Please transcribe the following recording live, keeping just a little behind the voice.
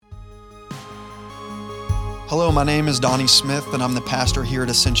Hello, my name is Donnie Smith, and I'm the pastor here at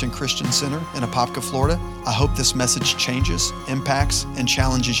Ascension Christian Center in Apopka, Florida. I hope this message changes, impacts, and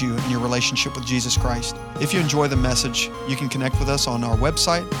challenges you in your relationship with Jesus Christ. If you enjoy the message, you can connect with us on our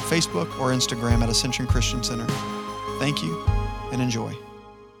website, Facebook, or Instagram at Ascension Christian Center. Thank you, and enjoy.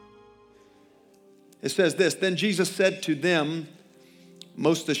 It says this, "Then Jesus said to them,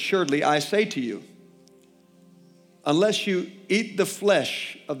 'Most assuredly, I say to you, unless you eat the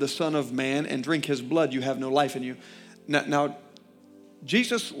flesh of the Son of Man and drink his blood, you have no life in you.'" Now,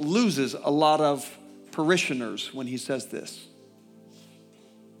 Jesus loses a lot of parishioners when he says this.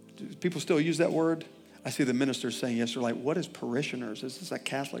 Do people still use that word? I see the ministers saying yes. They're like, what is parishioners? Is this a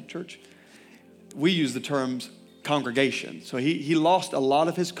Catholic church? We use the terms congregation. So he lost a lot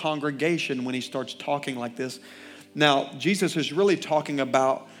of his congregation when he starts talking like this. Now, Jesus is really talking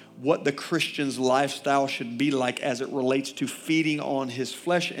about what the Christian's lifestyle should be like as it relates to feeding on his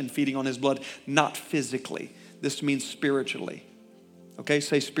flesh and feeding on his blood, not physically. This means spiritually. Okay,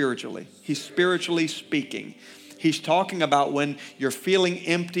 say spiritually. He's spiritually speaking. He's talking about when you're feeling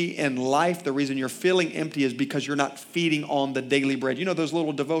empty in life, the reason you're feeling empty is because you're not feeding on the daily bread. You know those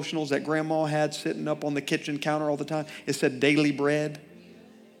little devotionals that grandma had sitting up on the kitchen counter all the time? It said daily bread.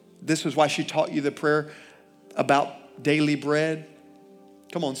 This is why she taught you the prayer about daily bread.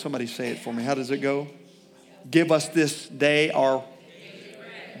 Come on, somebody say it for me. How does it go? Give us this day our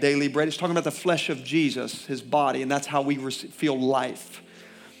daily bread. He's talking about the flesh of Jesus, his body, and that's how we feel life.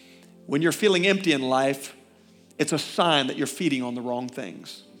 When you're feeling empty in life, it's a sign that you're feeding on the wrong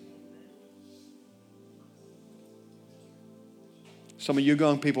things. Some of you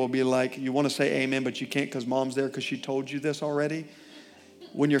young people will be like, you want to say amen, but you can't because mom's there because she told you this already.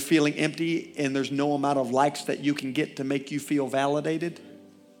 When you're feeling empty and there's no amount of likes that you can get to make you feel validated,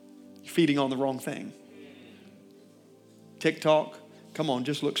 you're feeding on the wrong thing. TikTok, come on,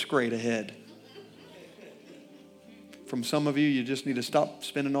 just look straight ahead. From some of you, you just need to stop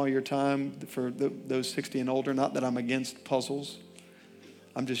spending all your time for those 60 and older. Not that I'm against puzzles.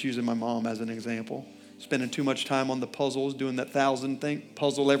 I'm just using my mom as an example. Spending too much time on the puzzles, doing that 1,000 thing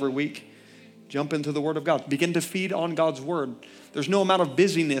puzzle every week. Jump into the Word of God. Begin to feed on God's Word. There's no amount of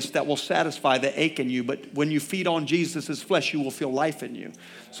busyness that will satisfy the ache in you, but when you feed on Jesus' flesh, you will feel life in you.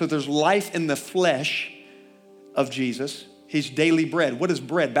 So there's life in the flesh of Jesus. He's daily bread. What is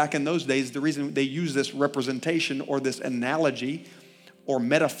bread? Back in those days, the reason they use this representation or this analogy or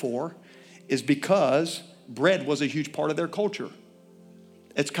metaphor is because bread was a huge part of their culture.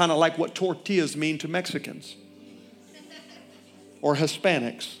 It's kind of like what tortillas mean to Mexicans or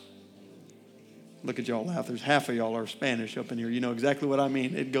Hispanics. Look at y'all laugh. There's half of y'all are Spanish up in here. You know exactly what I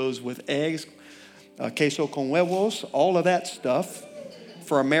mean. It goes with eggs, queso con huevos, all of that stuff.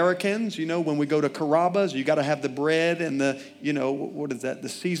 For Americans, you know, when we go to Carrabba's, you got to have the bread and the, you know, what is that? The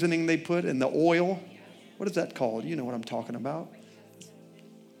seasoning they put and the oil. What is that called? You know what I'm talking about.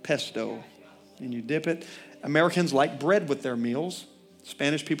 Pesto. And you dip it. Americans like bread with their meals.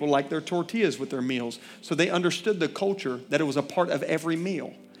 Spanish people like their tortillas with their meals. So they understood the culture that it was a part of every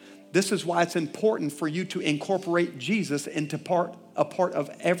meal. This is why it's important for you to incorporate Jesus into a part of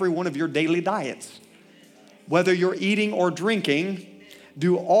every one of your daily diets. Whether you're eating or drinking,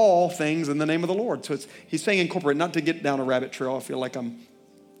 do all things in the name of the Lord. So he's saying incorporate, not to get down a rabbit trail. I feel like I'm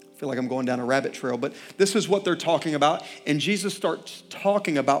going down a rabbit trail, but this is what they're talking about. And Jesus starts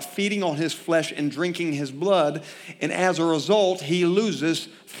talking about feeding on his flesh and drinking his blood. And as a result, he loses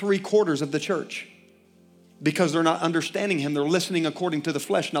 3/4 of the church because they're not understanding him. They're listening according to the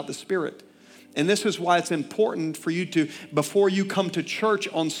flesh, not the spirit. And this is why it's important for you to, before you come to church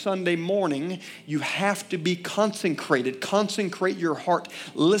on Sunday morning, you have to be consecrated. Consecrate your heart.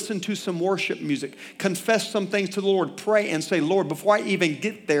 Listen to some worship music. Confess some things to the Lord. Pray and say, Lord, before I even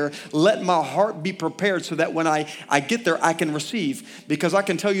get there, let my heart be prepared so that when I get there, I can receive. Because I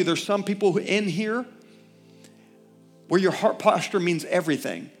can tell you there's some people in here where your heart posture means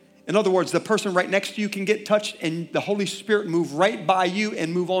everything. In other words, the person right next to you can get touched and the Holy Spirit move right by you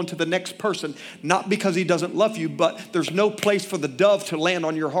and move on to the next person. Not because he doesn't love you, but there's no place for the dove to land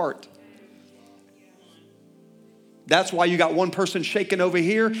on your heart. That's why you got one person shaking over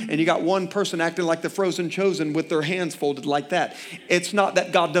here and you got one person acting like the frozen chosen with their hands folded like that. It's not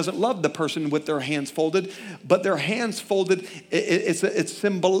that God doesn't love the person with their hands folded, but their hands folded, it's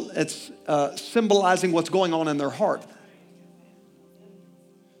symbolizing what's going on in their heart.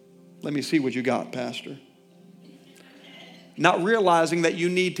 Let me see what you got, Pastor. Not realizing that you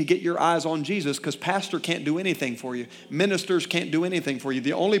need to get your eyes on Jesus because pastor can't do anything for you. Ministers can't do anything for you.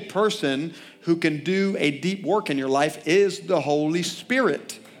 The only person who can do a deep work in your life is the Holy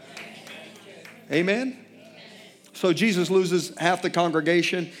Spirit. Amen? So Jesus loses half the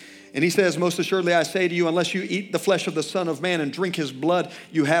congregation. And he says, most assuredly I say to you, unless you eat the flesh of the Son of Man and drink his blood,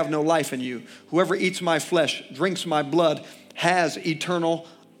 you have no life in you. Whoever eats my flesh, drinks my blood, has eternal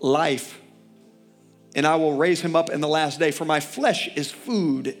life. And I will raise him up in the last day. For my flesh is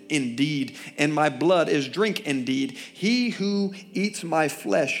food indeed, and my blood is drink indeed. He who eats my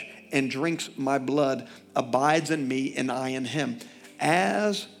flesh and drinks my blood abides in me, and I in him.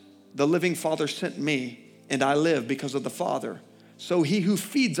 As the living Father sent me, and I live because of the Father, so he who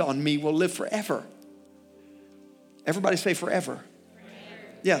feeds on me will live forever. Everybody say forever.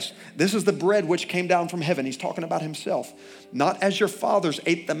 Yes, this is the bread which came down from heaven. He's talking about himself. Not as your fathers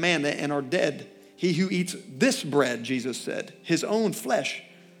ate the manna and are dead. He who eats this bread, Jesus said, his own flesh,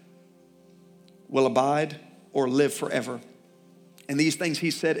 will abide or live forever. And these things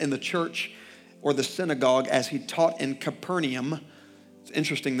he said in the church or the synagogue as he taught in Capernaum. It's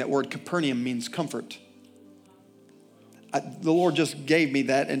interesting that word Capernaum means comfort. The Lord just gave me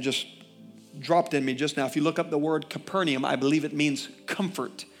that and just dropped in me just now. If you look up the word Capernaum, I believe it means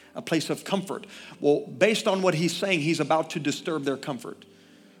comfort, a place of comfort. Well, based on what he's saying, he's about to disturb their comfort.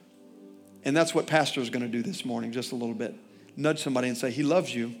 And that's what Pastor's going to do this morning, just a little bit. Nudge somebody and say, he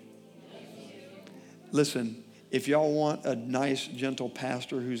loves you. Listen, if y'all want a nice, gentle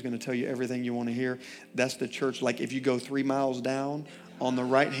pastor who's going to tell you everything you want to hear, that's the church. Like if you go 3 miles down on the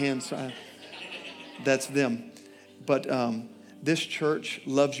right-hand side, that's them. But this church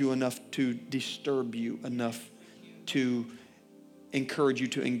loves you enough to disturb you, enough to encourage you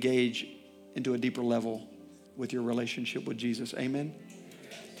to engage into a deeper level with your relationship with Jesus. Amen?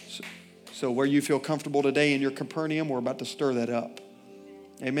 So where you feel comfortable today in your Capernaum, we're about to stir that up.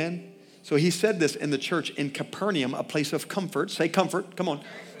 Amen? So he said this in the church in Capernaum, a place of comfort. Say comfort. Come on.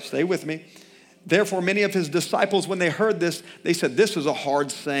 Stay with me. Therefore, many of his disciples, when they heard this, they said, this is a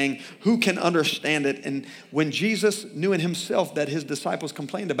hard saying. Who can understand it? And when Jesus knew in himself that his disciples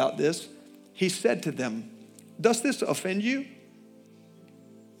complained about this, he said to them, does this offend you?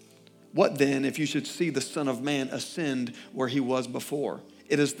 What then if you should see the Son of Man ascend where he was before?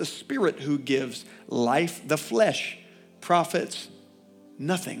 It is the Spirit who gives life. The flesh profits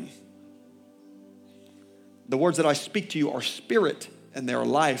nothing. The words that I speak to you are spirit and they are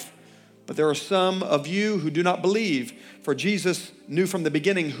life. But there are some of you who do not believe. For Jesus knew from the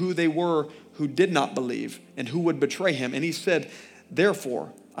beginning who they were who did not believe and who would betray him. And he said,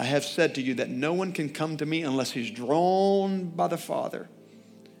 therefore, I have said to you that no one can come to me unless he's drawn by the Father,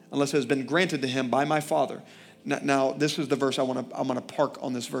 unless it has been granted to him by my Father. Now this is the verse I'm going to park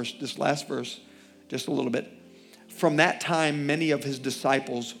on this verse, this last verse, just a little bit. From that time, many of his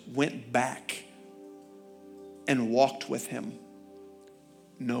disciples went back and walked with him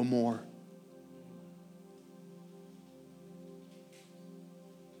no more.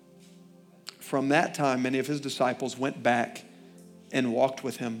 From that time, many of his disciples went back and walked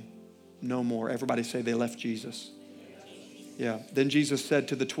with him no more. Everybody say they left Jesus. Yeah. Then Jesus said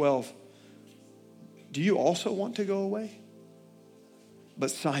to the 12, do you also want to go away?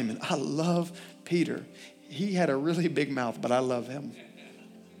 But Simon, I love Peter. He had a really big mouth, but I love him.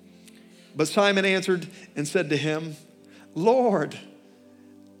 But Simon answered and said to him, Lord,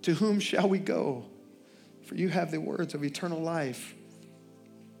 to whom shall we go? For you have the words of eternal life.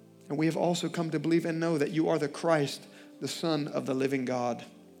 And we have also come to believe and know that you are the Christ, the Son of the living God.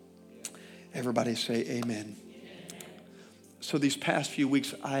 Everybody say amen. So these past few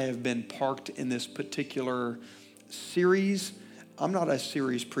weeks, I have been parked in this particular series. I'm not a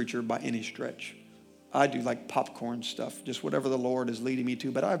series preacher by any stretch. I do like popcorn stuff, just whatever the Lord is leading me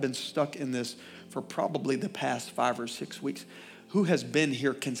to. But I've been stuck in this for probably the past 5 or 6 weeks. Who has been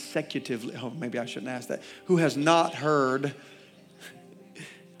here consecutively? Oh, maybe I shouldn't ask that. Who has not heard?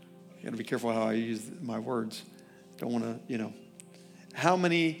 You got to be careful how I use my words. Don't want to, How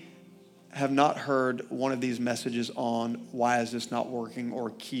many have not heard one of these messages on why is this not working or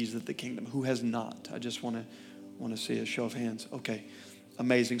keys of the kingdom? Who has not? I just want to see a show of hands. Okay,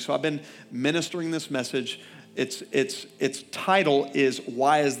 amazing. So I've been ministering this message. Its title is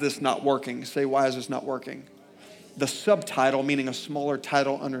Why Is This Not Working? Say, why is this not working? The subtitle, meaning a smaller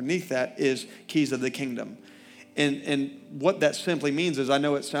title underneath that, is Keys of the Kingdom. And what that simply means is, I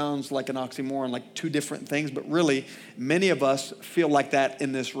know it sounds like an oxymoron, like two different things, but really many of us feel like that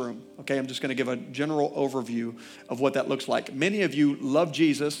in this room. Okay, I'm just going to give a general overview of what that looks like. Many of you love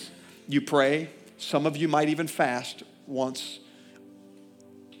Jesus, you pray. Some of you might even fast once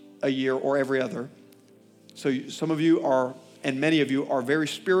a year or every other. So some of you are, and many of you are very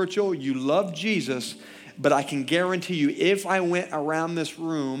spiritual. You love Jesus, but I can guarantee you, if I went around this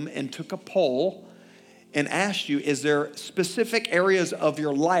room and took a poll and asked you, is there specific areas of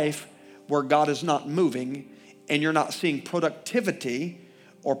your life where God is not moving and you're not seeing productivity,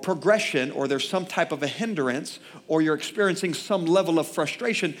 or progression, or there's some type of a hindrance, or you're experiencing some level of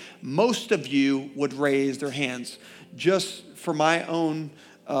frustration, most of you would raise their hands. Just for my own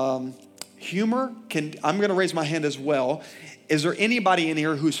humor, I'm going to raise my hand as well. Is there anybody in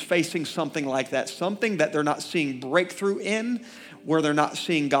here who's facing something like that? Something that they're not seeing breakthrough in, where they're not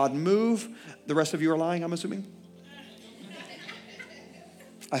seeing God move? The rest of you are lying, I'm assuming?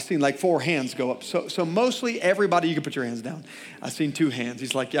 I've seen like 4 hands go up. So mostly everybody, you can put your hands down. I've seen 2 hands.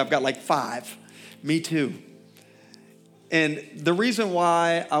 He's like, yeah, I've got like 5. Me too. And the reason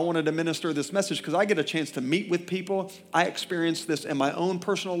why I wanted to minister this message, because I get a chance to meet with people. I experienced this in my own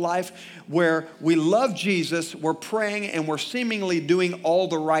personal life where we love Jesus, we're praying, and we're seemingly doing all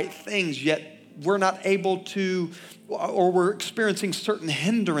the right things, yet we're not able to, or we're experiencing certain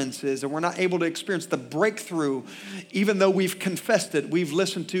hindrances, and we're not able to experience the breakthrough, even though we've confessed it. We've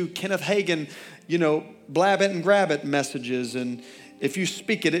listened to Kenneth Hagin, blab it and grab it messages, and if you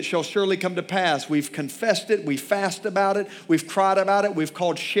speak it, it shall surely come to pass. We've confessed it. We fast about it. We've cried about it. We've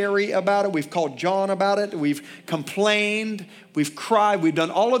called Sherry about it. We've called John about it. We've complained. We've cried. We've done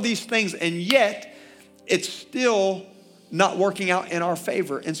all of these things, and yet it's still not working out in our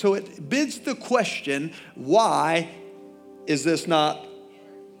favor. And so it bids the question, why is this not,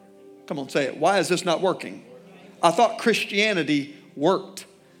 come on, say it. Why is this not working? I thought Christianity worked.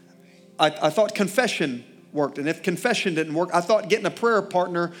 I thought confession worked. And if confession didn't work, I thought getting a prayer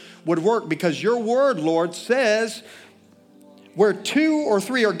partner would work, because your word, Lord, says where 2 or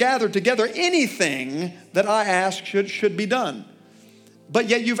 3 are gathered together, anything that I ask should be done. But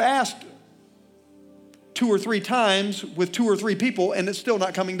yet you've asked 2 or 3 times with 2 or 3 people, and it's still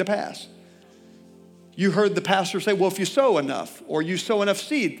not coming to pass. You heard the pastor say, well, if you sow enough, or you sow enough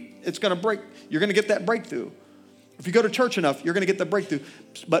seed, it's going to break. You're going to get that breakthrough. If you go to church enough, you're going to get the breakthrough.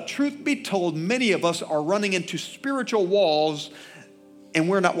 But truth be told, many of us are running into spiritual walls, and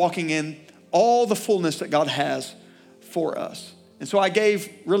we're not walking in all the fullness that God has for us. And so I gave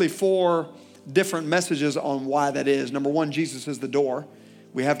really 4 different messages on why that is. Number 1, Jesus is the door.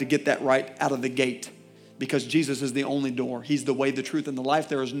 We have to get that right out of the gate, because Jesus is the only door. He's the way, the truth, and the life.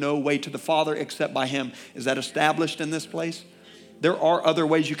 There is no way to the Father except by him. Is that established in this place? There are other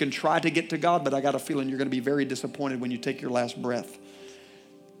ways you can try to get to God, but I got a feeling you're going to be very disappointed when you take your last breath.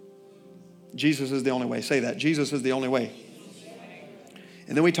 Jesus is the only way. Say that. Jesus is the only way.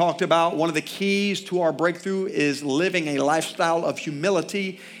 And then we talked about one of the keys to our breakthrough is living a lifestyle of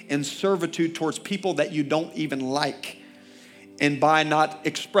humility and servitude towards people that you don't even like. And by not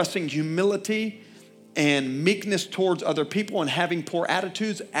expressing humility and meekness towards other people and having poor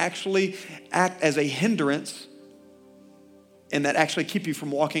attitudes, actually act as a hindrance, and that actually keep you from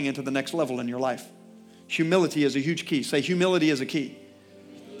walking into the next level in your life. Humility is a huge key. Say, humility is a key.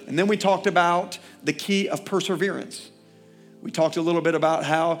 And then we talked about the key of perseverance. We talked a little bit about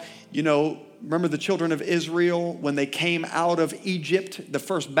how, remember the children of Israel, when they came out of Egypt, the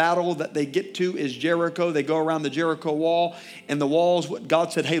first battle that they get to is Jericho. They go around the Jericho wall, and the walls,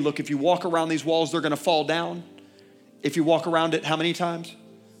 God said, hey, look, if you walk around these walls, they're going to fall down. If you walk around it, how many times?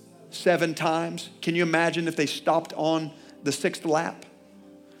 7 times. Can you imagine if they stopped on the 6th lap?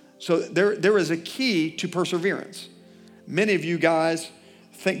 So there is a key to perseverance. Many of you guys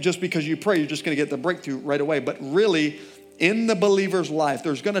think just because you pray, you're just going to get the breakthrough right away. But really, in the believer's life,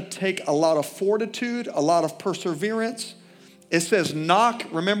 there's going to take a lot of fortitude, a lot of perseverance. It says knock.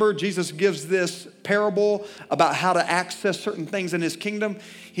 Remember, Jesus gives this parable about how to access certain things in his kingdom.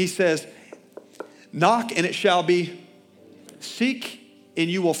 He says, knock and it shall be. Seek and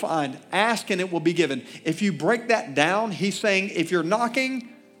you will find. Ask and it will be given. If you break that down, he's saying if you're knocking,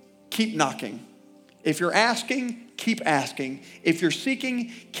 keep knocking. If you're asking, keep asking. If you're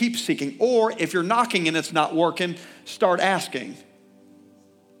seeking, keep seeking. Or if you're knocking and it's not working, start asking.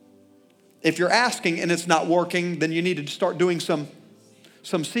 If you're asking and it's not working, then you need to start doing some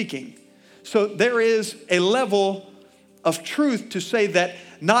seeking. So there is a level of truth to say that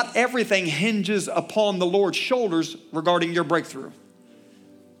not everything hinges upon the Lord's shoulders regarding your breakthrough.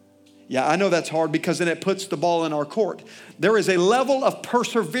 Yeah, I know that's hard because then it puts the ball in our court. There is a level of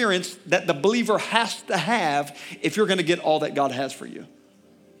perseverance that the believer has to have if you're going to get all that God has for you.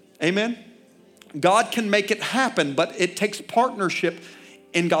 Amen? God can make it happen, but it takes partnership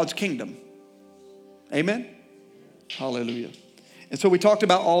in God's kingdom. Amen? Hallelujah. And so we talked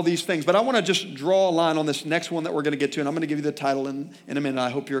about all these things, but I want to just draw a line on this next one that we're going to get to, and I'm going to give you the title in a minute. I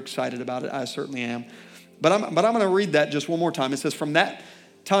hope you're excited about it. I certainly am. But I'm going to read that just one more time. It says, from that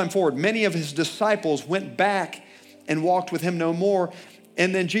time forward, many of his disciples went back and walked with him no more.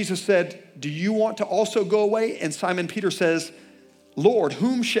 And then Jesus said, do you want to also go away? And Simon Peter says, Lord,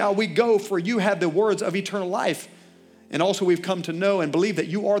 whom shall we go? For you have the words of eternal life. And also we've come to know and believe that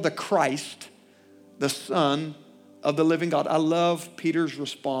you are the Christ, the Son of the living God. I love Peter's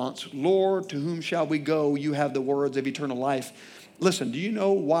response. Lord, to whom shall we go? You have the words of eternal life. Listen, do you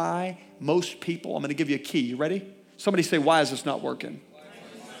know why most people, I'm going to give you a key. You ready? Somebody say, why is this not working?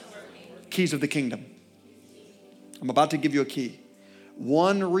 Keys of the kingdom. I'm about to give you a key.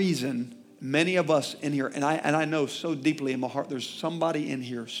 One reason many of us in here, and I know so deeply in my heart, there's somebody in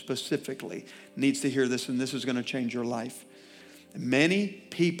here specifically needs to hear this, and this is going to change your life. Many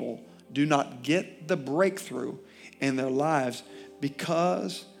people do not get the breakthrough in their lives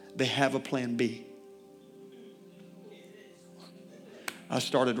because they have a plan B. I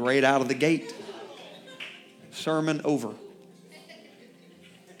started right out of the gate. Sermon over.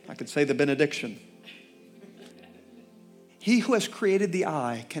 I could say the benediction. He who has created the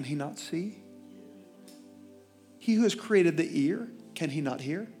eye, can he not see? He who has created the ear, can he not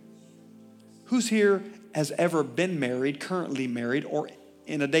hear? Who's here has ever been married, currently married, or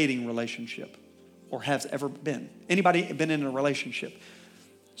in a dating relationship? Or has ever been? Anybody been in a relationship?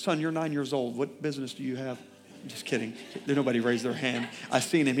 Son, you're 9 years old. What business do you have? I'm just kidding. Nobody raised their hand. I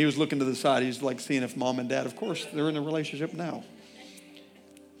seen him. He was looking to the side. He's like seeing if mom and dad, of course, they're in a relationship now.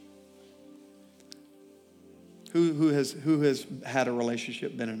 Who has had a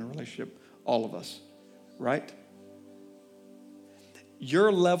relationship, been in a relationship? All of us, right?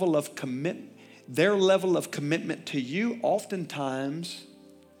 Your level of commitment, their level of commitment to you oftentimes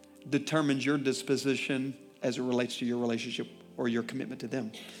determines your disposition as it relates to your relationship or your commitment to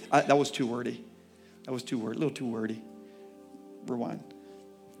them. That was too wordy. A little too wordy. Rewind.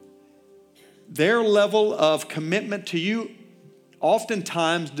 Their level of commitment to you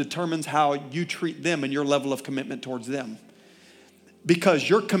oftentimes determines how you treat them and your level of commitment towards them. Because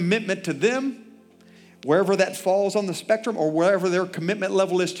your commitment to them, wherever that falls on the spectrum or wherever their commitment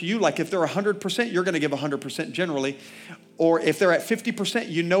level is to you, like if they're 100%, you're going to give 100% generally. Or if they're at 50%,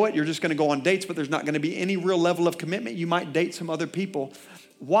 you know it, you're just going to go on dates, but there's not going to be any real level of commitment. You might date some other people.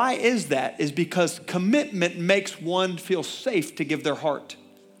 Why is that? Is because commitment makes one feel safe to give their heart.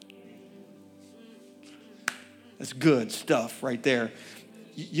 That's good stuff right there.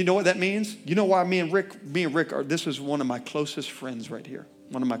 You know what that means? You know why me and Rick are, this is one of my closest friends right here.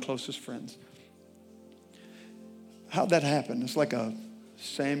 One of my closest friends. How'd that happen? It's like a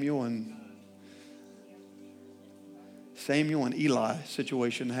Samuel and Eli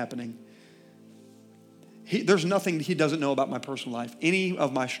situation happening. There's nothing he doesn't know about my personal life. Any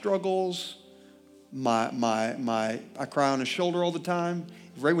of my struggles, I cry on his shoulder all the time.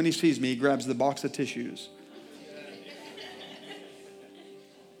 Right when he sees me, he grabs the box of tissues.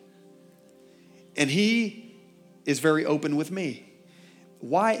 And he is very open with me.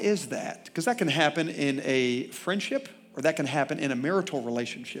 Why is that? Because that can happen in a friendship or that can happen in a marital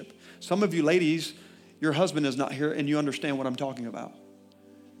relationship. Some of you ladies, your husband is not here and you understand what I'm talking about.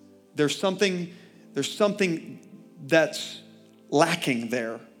 There's something that's lacking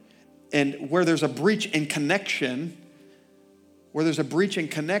there. And where there's a breach in connection,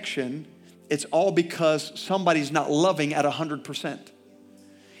 it's all because somebody's not loving at 100%.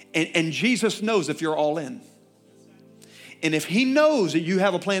 And Jesus knows if you're all in. And if he knows that you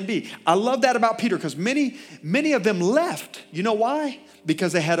have a plan B. I love that about Peter because many of them left. You know why?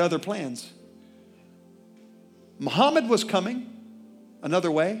 Because they had other plans. Muhammad was coming another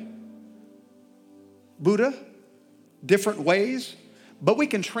way. Buddha, different ways. But we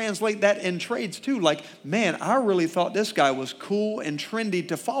can translate that in trades too. Like, man, I really thought this guy was cool and trendy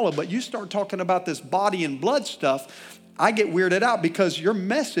to follow. But you start talking about this body and blood stuff, I get weirded out because your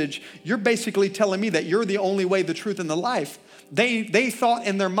message, you're basically telling me that you're the only way, the truth, and the life. They thought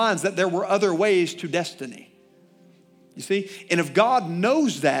in their minds that there were other ways to destiny. You see? And if God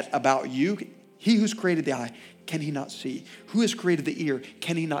knows that about you, he who's created the eye, can he not see? Who has created the ear?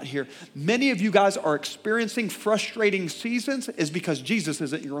 Can he not hear? Many of you guys are experiencing frustrating seasons is because Jesus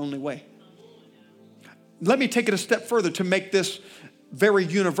isn't your only way. Let me take it a step further to make this very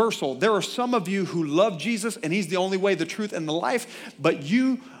universal. There are some of you who love Jesus and he's the only way, the truth, and the life, but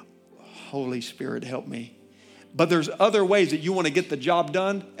you, Holy Spirit, help me. But there's other ways that you want to get the job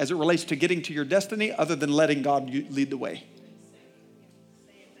done as it relates to getting to your destiny other than letting God lead the way.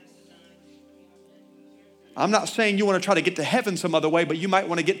 I'm not saying you want to try to get to heaven some other way, but you might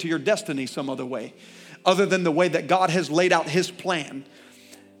want to get to your destiny some other way, other than the way that God has laid out his plan.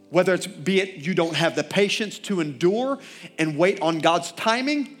 Whether it's be it you don't have the patience to endure and wait on God's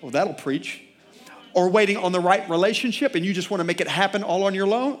timing, well, that'll preach. Or waiting on the right relationship and you just want to make it happen all on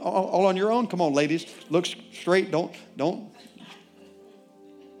your own. Come on, ladies, look straight. Don't.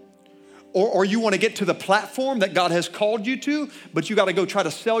 Or you want to get to the platform that God has called you to, but you got to go try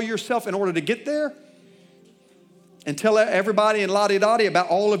to sell yourself in order to get there. and tell everybody and la-di-da-di about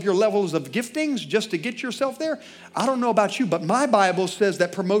all of your levels of giftings just to get yourself there. I don't know about you, but my Bible says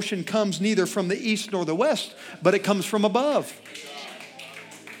that promotion comes neither from the east nor the west, but it comes from above.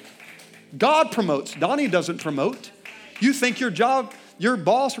 God promotes. Donnie doesn't promote. You think your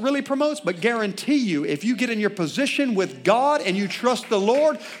boss really promotes, but guarantee you, if you get in your position with God and you trust the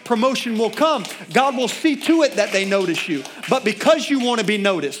Lord, promotion will come. God will see to it that they notice you. But because you want to be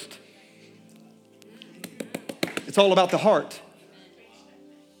noticed, it's all about the heart.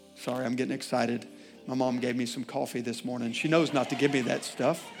 Sorry, I'm getting excited. My mom gave me some coffee this morning. She knows not to give me that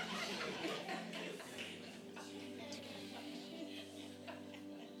stuff.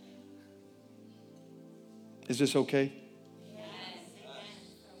 Is this okay?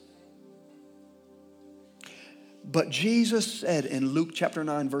 But Jesus said in Luke chapter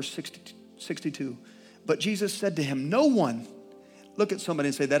 9, verse 62, but Jesus said to him, no one, look at somebody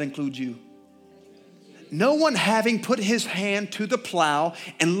and say, that includes you. No one having put his hand to the plow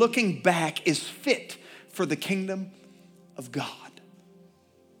and looking back is fit for the kingdom of God.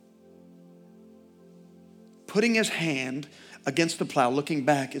 Putting his hand against the plow, looking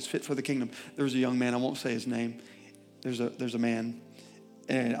back is fit for the kingdom. There was a young man, I won't say his name. There's a man,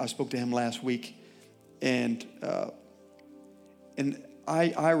 and I spoke to him last week, and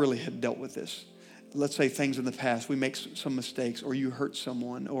I really had dealt with this. Let's say things in the past, we make some mistakes, or you hurt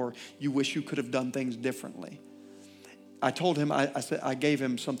someone, or you wish you could have done things differently. I told him, I gave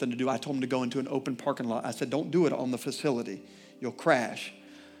him something to do. I told him to go into an open parking lot. I said, don't do it on the facility. You'll crash.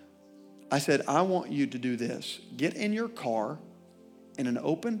 I said, I want you to do this. Get in your car in an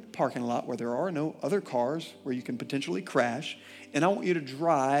open parking lot where there are no other cars where you can potentially crash, and I want you to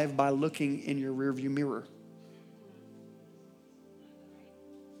drive by looking in your rearview mirror.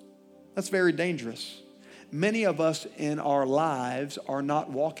 That's very dangerous. Many of us in our lives are not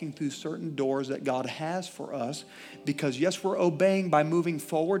walking through certain doors that God has for us because, yes, we're obeying by moving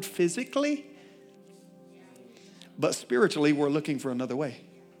forward physically, but spiritually, we're looking for another way.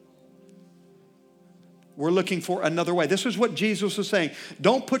 We're looking for another way. This is what Jesus was saying.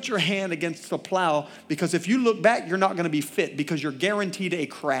 Don't put your hand against the plow, because if you look back, you're not going to be fit because you're guaranteed a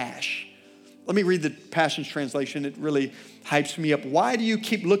crash. Let me read the Passion Translation. It really hypes me up. Why do you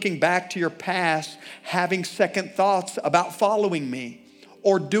keep looking back to your past, having second thoughts about following me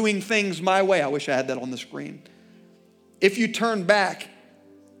or doing things my way? I wish I had that on the screen. If you turn back,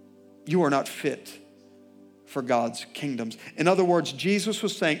 you are not fit for God's kingdoms. In other words, Jesus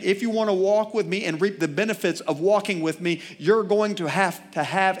was saying, if you want to walk with me and reap the benefits of walking with me, you're going to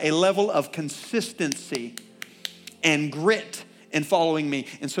have a level of consistency and grit in following me.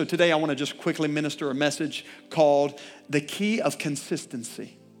 And so today I want to just quickly minister a message called The Key of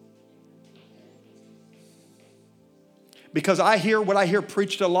Consistency. Because what I hear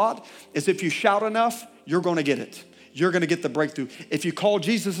preached a lot is if you shout enough, you're going to get it. You're going to get the breakthrough. If you call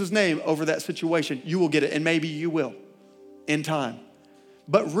Jesus' name over that situation, you will get it. And maybe you will in time.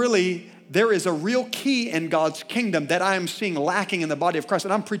 But really, there is a real key in God's kingdom that I am seeing lacking in the body of Christ.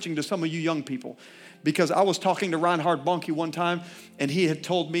 And I'm preaching to some of you young people. Because I was talking to Reinhard Bonnke one time, and he had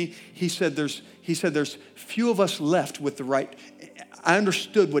told me, he said there's few of us left with the right. I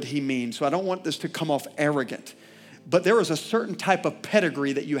understood what he means, so I don't want this to come off arrogant. But there is a certain type of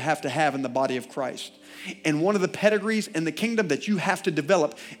pedigree that you have to have in the body of Christ. And one of the pedigrees in the kingdom that you have to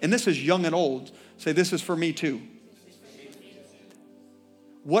develop, and this is young and old, say this is for me too.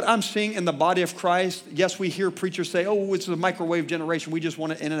 What I'm seeing in the body of Christ, yes, we hear preachers say, oh, it's a microwave generation. We just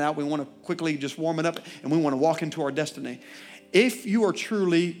want it in and out. We want to quickly just warm it up, and we want to walk into our destiny. If you are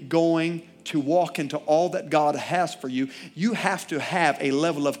truly going to walk into all that God has for you, you have to have a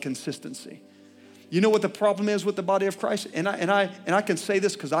level of consistency. You know what the problem is with the body of Christ? And I can say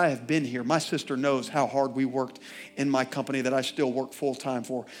this because I have been here. My sister knows how hard we worked in my company that I still work full time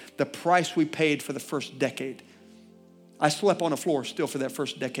for. The price we paid for the first decade. I slept on the floor still for that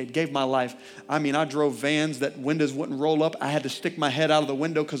first decade, gave my life. I mean, I drove vans that windows wouldn't roll up. I had to stick my head out of the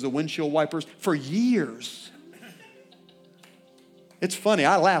window because of the windshield wipers for years. It's funny,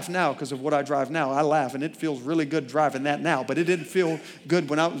 I laugh now because of what I drive now. I laugh, and it feels really good driving that now, but it didn't feel good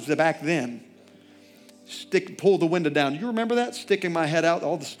when I was back then. Pull the window down. You remember that? Sticking my head out,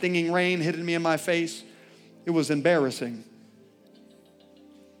 all the stinging rain hitting me in my face. It was embarrassing.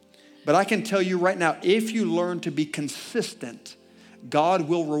 But I can tell you right now, if you learn to be consistent, God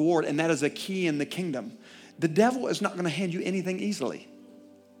will reward, and that is a key in the kingdom. The devil is not going to hand you anything easily.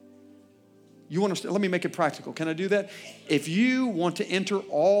 You understand? Let me make it practical. Can I do that? If you want to enter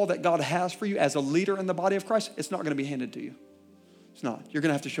all that God has for you as a leader in the body of Christ, it's not going to be handed to you. It's not. You're going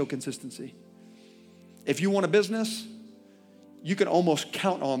to have to show consistency. If you want a business, you can almost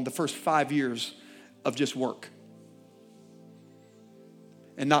count on the first 5 years of just work.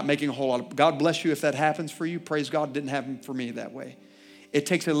 and not making a whole lot of, God bless you if that happens for you. Praise God, it didn't happen for me that way. It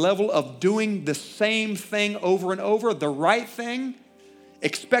takes a level of doing the same thing over and over, the right thing,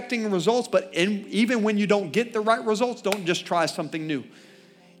 expecting results, but even when you don't get the right results, don't just try something new.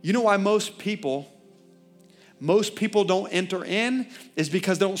 You know why most people don't enter in is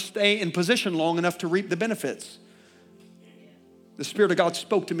because they don't stay in position long enough to reap the benefits. The Spirit of God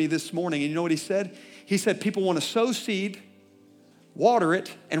spoke to me this morning, and you know what he said? He said people want to sow seed, water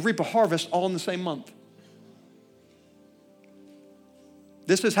it, and reap a harvest all in the same month.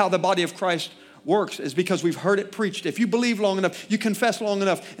 This is how the body of Christ works, is because we've heard it preached. If you believe long enough, you confess long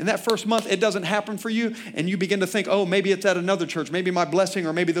enough, and that first month it doesn't happen for you, and you begin to think, oh, maybe it's at another church, maybe my blessing,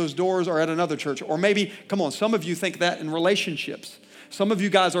 or maybe those doors are at another church, or maybe, come on, some of you think that in relationships. Some of you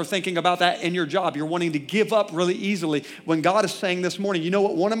guys are thinking about that in your job. You're wanting to give up really easily when God is saying this morning, you know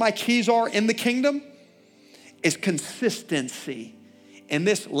what one of my keys are in the kingdom? Is consistency. And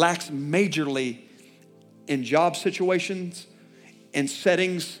this lacks majorly in job situations, in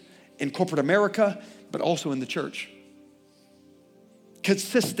settings, in corporate America, but also in the church.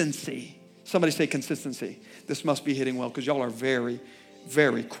 Consistency. Somebody say consistency. This must be hitting well because y'all are very,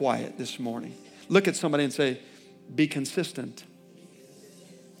 very quiet this morning. Look at somebody and say, be consistent.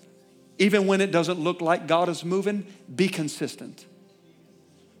 Even when it doesn't look like God is moving, be consistent.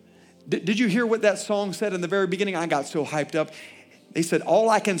 Did you hear what that song said in the very beginning? I got so hyped up. They said,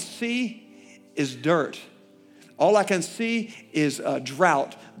 all I can see is dirt. All I can see is a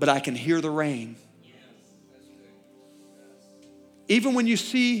drought, but I can hear the rain. Even when you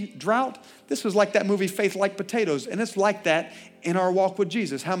see drought, this is like that movie Faith Like Potatoes, and it's like that in our walk with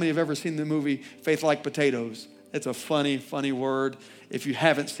Jesus. How many have ever seen the movie Faith Like Potatoes? It's a funny, funny word. If you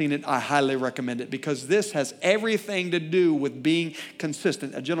haven't seen it, I highly recommend it because this has everything to do with being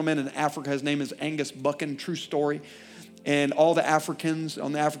consistent. A gentleman in Africa, his name is Angus Buchan, true story. And all the Africans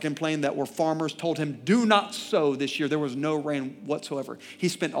on the African plain that were farmers told him, do not sow this year. There was no rain whatsoever. He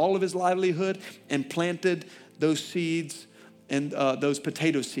spent all of his livelihood and planted those seeds and those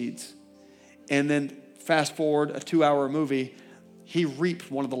potato seeds. And then fast forward a 2-hour movie, he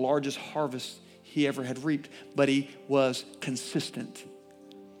reaped one of the largest harvests he ever had reaped, but he was consistent.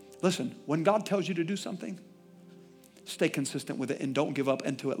 Listen, when God tells you to do something, stay consistent with it and don't give up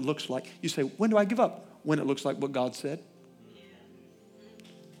until it looks like, you say, when do I give up? When it looks like what God said.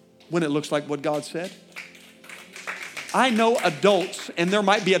 When it looks like what God said. I know adults, and there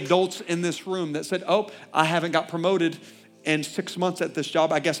might be adults in this room that said, oh, I haven't got promoted in 6 months at this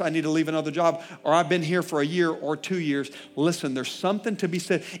job. I guess I need to leave another job. Or I've been here for a year or 2 years. Listen, there's something to be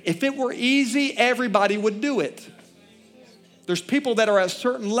said. If it were easy, everybody would do it. There's people that are at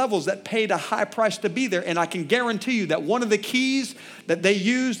certain levels that paid a high price to be there. And I can guarantee you that one of the keys that they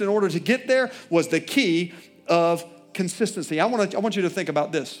used in order to get there was the key of consistency. I want you to think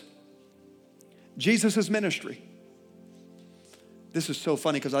about this. Jesus' ministry. This is so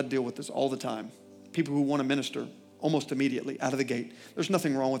funny because I deal with this all the time. People who want to minister almost immediately out of the gate. There's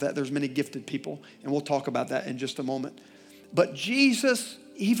nothing wrong with that. There's many gifted people, and we'll talk about that in just a moment. But Jesus,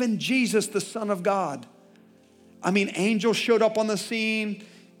 even Jesus, the Son of God, I mean, angels showed up on the scene.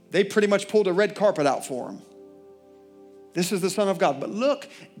 They pretty much pulled a red carpet out for him. This is the Son of God. But look,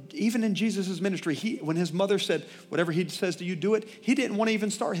 even in Jesus' ministry, when his mother said, whatever he says to you, do it, he didn't want to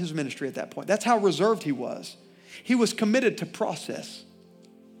even start his ministry at that point. That's how reserved he was. He was committed to process.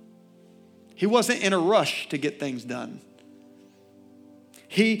 He wasn't in a rush to get things done.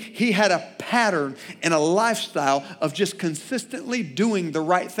 He had a pattern and a lifestyle of just consistently doing the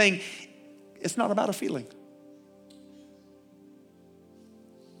right thing. It's not about a feeling.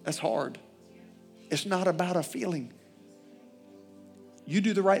 That's hard. It's not about a feeling. You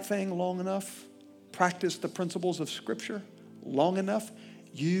do the right thing long enough, practice the principles of Scripture long enough,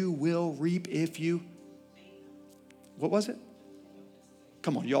 you will reap if you, what was it?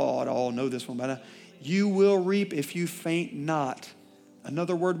 Come on, y'all ought to all know this one by now. You will reap if you faint not.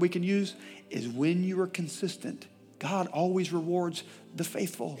 Another word we can use is when you are consistent. God always rewards the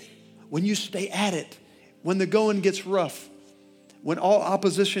faithful. When you stay at it, when the going gets rough, when all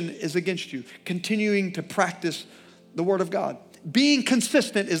opposition is against you, continuing to practice the Word of God. Being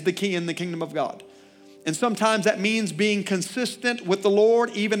consistent is the key in the kingdom of God. And sometimes that means being consistent with the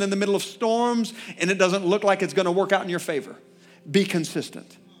Lord, even in the middle of storms, and it doesn't look like it's going to work out in your favor. Be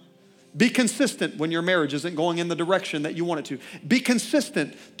consistent. Be consistent when your marriage isn't going in the direction that you want it to. Be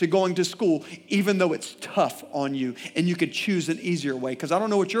consistent to going to school, even though it's tough on you, and you could choose an easier way. Because I don't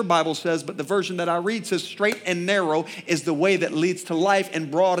know what your Bible says, but the version that I read says straight and narrow is the way that leads to life, and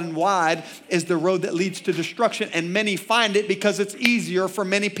broad and wide is the road that leads to destruction. And many find it because it's easier for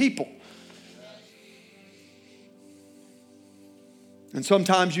many people. And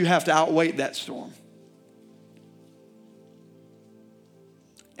sometimes you have to outwait that storm.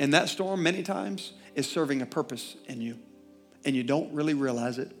 And that storm, many times, is serving a purpose in you. And you don't really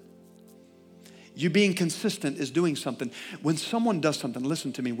realize it. You being consistent is doing something. When someone does something,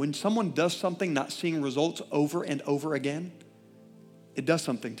 listen to me, when someone does something not seeing results over and over again, it does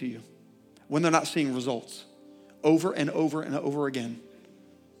something to you. When they're not seeing results over and over and over again.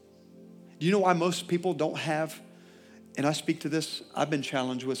 Do you know why most people don't have, and I speak to this, I've been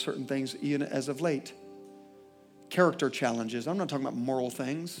challenged with certain things even as of late. Character challenges. I'm not talking about moral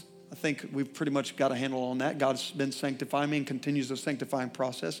things. I think we've pretty much got a handle on that. God's been sanctifying me and continues the sanctifying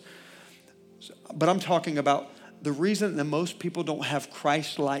process. But I'm talking about the reason that most people don't have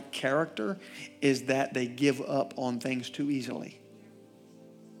Christ-like character is that they give up on things too easily.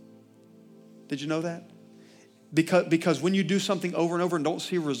 Did you know that? Because when you do something over and over and don't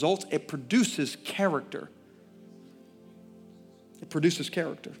see results, it produces character. It produces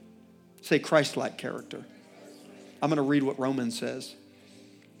character. Say Christ-like character. I'm going to read what Romans says.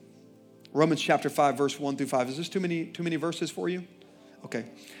 Romans chapter 5, verse 1 through 5. Is this too many verses for you? Okay.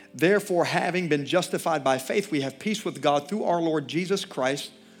 Therefore, having been justified by faith, we have peace with God through our Lord Jesus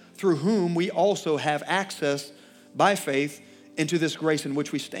Christ, through whom we also have access by faith into this grace in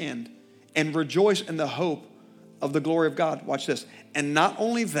which we stand, and rejoice in the hope of the glory of God. Watch this. And not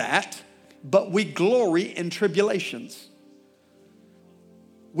only that, but we glory in tribulations.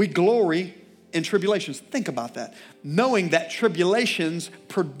 We glory in tribulations. Think about that. Knowing that tribulations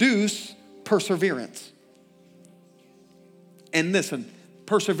produce perseverance. And listen,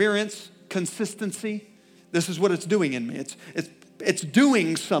 perseverance, consistency, this is what it's doing in me. It's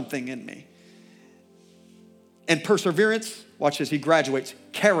doing something in me. And perseverance, watch this, he graduates,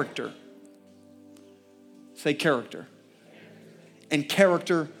 character. Say character. And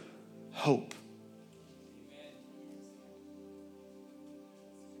character, hope.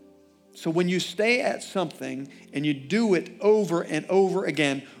 So when you stay at something and you do it over and over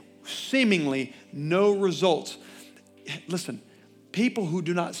again, seemingly no results. Listen, people who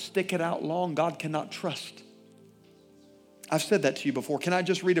do not stick it out long, God cannot trust. I've said that to you before. Can I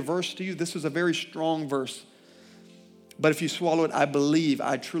just read a verse to you? This is a very strong verse. But if you swallow it, I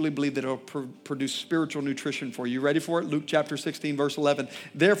truly believe that it will produce spiritual nutrition for you. You ready for it? Luke chapter 16, verse 11.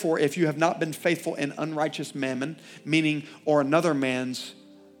 Therefore, if you have not been faithful in unrighteous mammon, meaning or another man's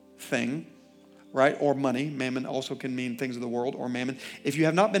thing, right? Or money. Mammon also can mean things of the world or mammon. If you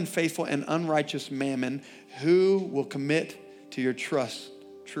have not been faithful in unrighteous mammon, who will commit to your trust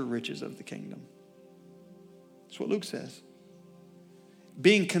true riches of the kingdom? That's what Luke says.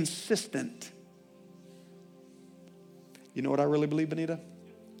 Being consistent. You know what I really believe, Benita?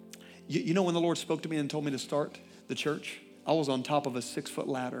 You know when the Lord spoke to me and told me to start the church? I was on top of a 6-foot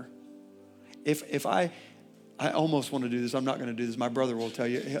ladder. If I almost want to do this. I'm not going to do this. My brother will tell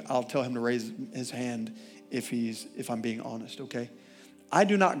you. I'll tell him to raise his hand if I'm being honest, okay? I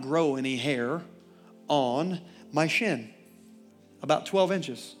do not grow any hair on my shin. About 12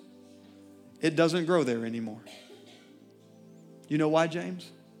 inches. It doesn't grow there anymore. You know why, James?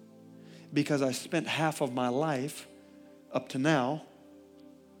 Because I spent half of my life up to now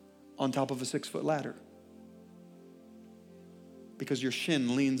on top of a 6-foot ladder. Because your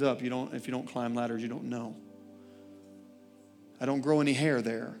shin leans up. If you don't climb ladders, you don't know. I don't grow any hair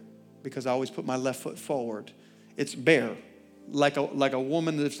there because I always put my left foot forward. It's bare, like a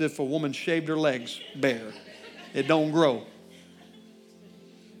woman, as if a woman shaved her legs, bare. It don't grow.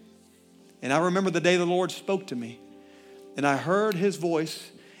 And I remember the day the Lord spoke to me, and I heard his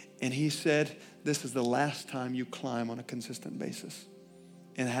voice, and he said, this is the last time you climb on a consistent basis.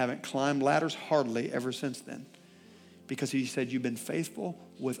 And I haven't climbed ladders hardly ever since then. Because he said, you've been faithful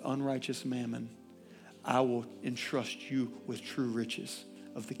with unrighteous mammon. I will entrust you with true riches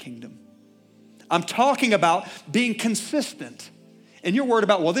of the kingdom. I'm talking about being consistent. And you're worried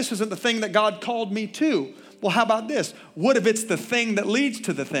about, well, this isn't the thing that God called me to. Well, how about this? What if it's the thing that leads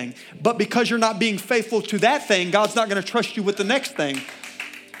to the thing? But because you're not being faithful to that thing, God's not going to trust you with the next thing.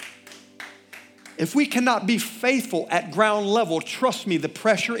 If we cannot be faithful at ground level, trust me, the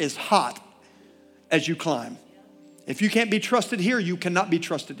pressure is hot as you climb. If you can't be trusted here, you cannot be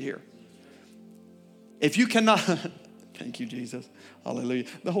trusted here. If you cannot, thank you, Jesus. Hallelujah.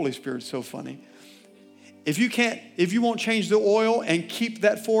 The Holy Spirit's so funny. If you won't change the oil and keep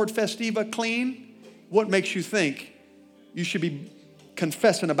that Ford Festiva clean, what makes you think you should be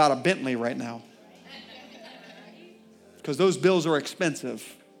confessing about a Bentley right now? Because those bills are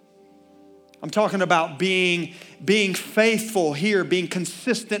expensive. I'm talking about being faithful here, being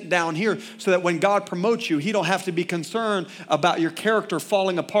consistent down here, so that when God promotes you, he don't have to be concerned about your character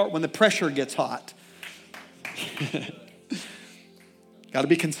falling apart when the pressure gets hot. Got to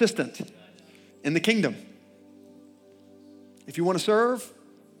be consistent in the kingdom. If you want to serve,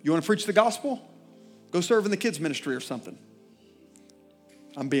 you want to preach the gospel, go serve in the kids ministry or something.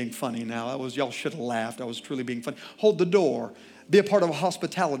 I'm being funny now. Y'all should have laughed. I was truly being funny. Hold the door. Be a part of a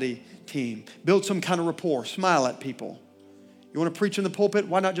hospitality team. Build some kind of rapport. Smile at people. You want to preach in the pulpit?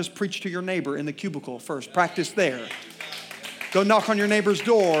 Why not just preach to your neighbor in the cubicle first? Practice there. Go knock on your neighbor's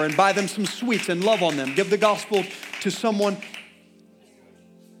door and buy them some sweets and love on them. Give the gospel to someone.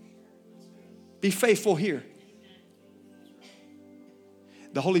 Be faithful here.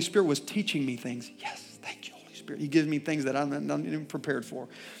 The Holy Spirit was teaching me things. Yes, thank you, Holy Spirit. He gives me things that I'm not even prepared for.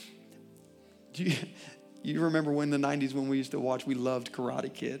 Do you remember when in the 90s when we used to watch, we loved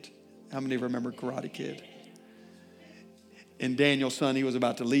Karate Kid? How many remember Karate Kid? And Daniel's son, he was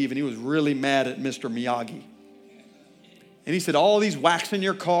about to leave, and he was really mad at Mr. Miyagi. And he said, all these waxing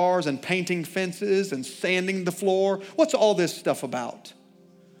your cars and painting fences and sanding the floor, what's all this stuff about?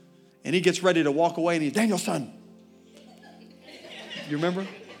 And he gets ready to walk away, and he's, Daniel's son. You remember?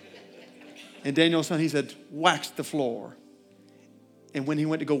 And Daniel's son, he said, wax the floor. And when he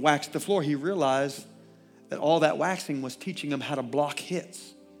went to go wax the floor, he realized that all that waxing was teaching him how to block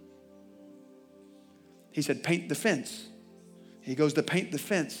hits. He said, paint the fence. He goes to paint the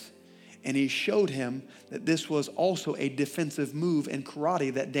fence. And he showed him that this was also a defensive move in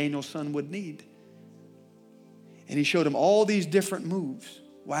karate that Daniel's son would need. And he showed him all these different moves.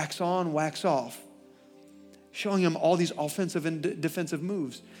 Wax on, wax off. Showing him all these offensive and defensive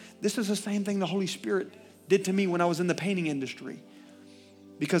moves. This is the same thing the Holy Spirit did to me when I was in the painting industry.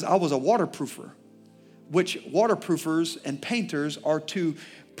 Because I was a waterproofer, which waterproofers and painters are to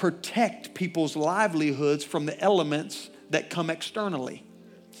protect people's livelihoods from the elements that come externally.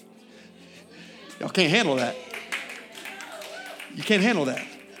 Y'all can't handle that. You can't handle that.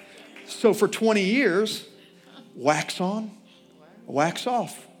 So for 20 years, wax on, wax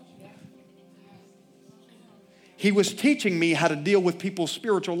off. He was teaching me how to deal with people's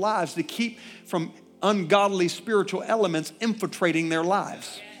spiritual lives to keep from ungodly spiritual elements infiltrating their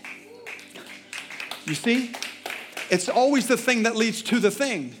lives. You see? It's always the thing that leads to the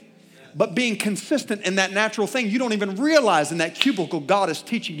thing. But being consistent in that natural thing, you don't even realize in that cubicle, God is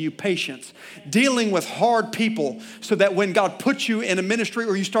teaching you patience, dealing with hard people so that when God puts you in a ministry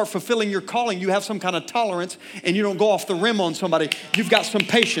or you start fulfilling your calling, you have some kind of tolerance and you don't go off the rim on somebody. You've got some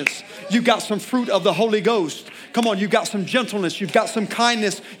patience. You've got some fruit of the Holy Ghost. Come on, you've got some gentleness. You've got some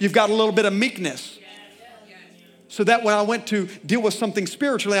kindness. You've got a little bit of meekness. So that when I went to deal with something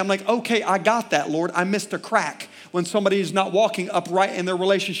spiritually, I'm like, okay, I got that, Lord. I missed a crack. When somebody is not walking upright in their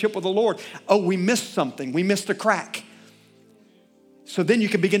relationship with the Lord. Oh, we missed something. We missed a crack. So then you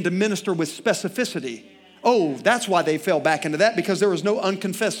can begin to minister with specificity. Oh, that's why they fell back into that, because there was no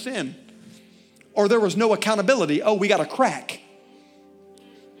unconfessed sin. Or there was no accountability. Oh, we got a crack.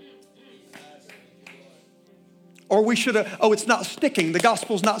 Or we should have, oh, it's not sticking. The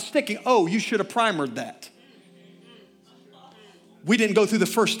gospel's not sticking. Oh, you should have primered that. We didn't go through the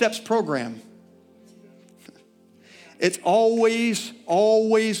First Steps program. It's always,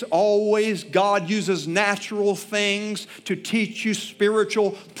 always, always God uses natural things to teach you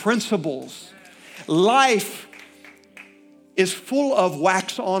spiritual principles. Life is full of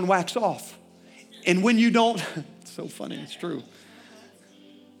wax on, wax off. And when you don't, it's so funny, it's true.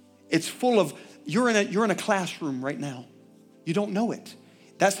 It's full of, you're in a classroom right now. You don't know it.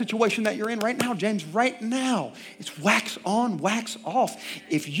 That situation that you're in right now, James, right now, it's wax on, wax off.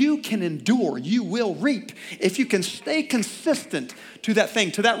 If you can endure, you will reap. If you can stay consistent to that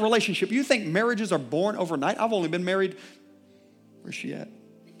thing, to that relationship. You think marriages are born overnight? I've only been married, where's she at?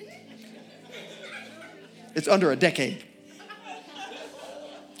 It's under a decade.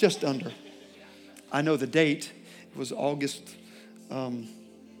 Just under. I know the date. It was August 8th.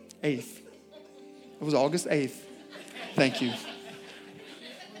 It was August 8th. Thank you.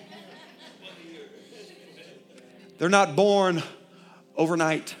 They're not born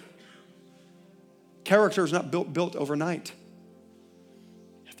overnight. Character is not built overnight.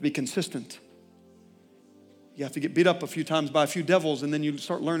 You have to be consistent. You have to get beat up a few times by a few devils, and then you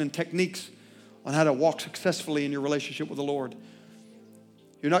start learning techniques on how to walk successfully in your relationship with the Lord.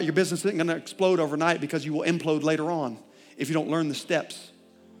 Your business isn't going to explode overnight, because you will implode later on if you don't learn the steps.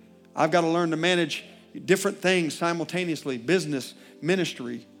 I've got to learn to manage different things simultaneously: business,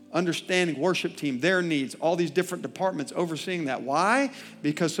 ministry, understanding, worship team, their needs, all these different departments, overseeing that. Why?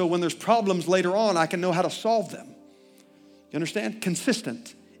 Because so when there's problems later on, I can know how to solve them. You understand?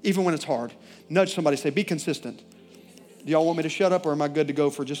 Consistent, even when it's hard. Nudge somebody, say, be consistent. Do y'all want me to shut up, or am I good to go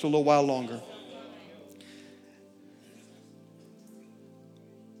for just a little while longer?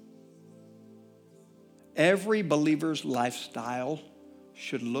 Every believer's lifestyle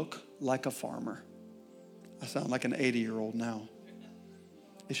should look like a farmer. I sound like an 80-year-old now.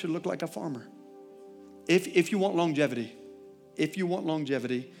 It should look like a farmer. If you want longevity,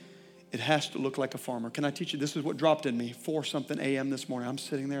 it has to look like a farmer. Can I teach you? This is what dropped in me 4-something a.m. this morning. I'm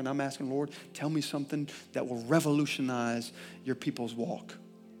sitting there and I'm asking, Lord, tell me something that will revolutionize your people's walk.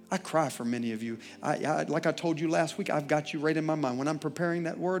 I cry for many of you. Like I told you last week, I've got you right in my mind. When I'm preparing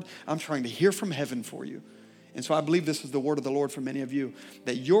that word, I'm trying to hear from heaven for you. And so I believe this is the word of the Lord for many of you,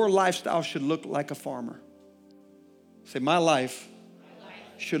 that your lifestyle should look like a farmer. Say, my life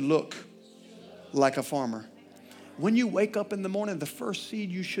should look like a farmer. When you wake up in the morning, the first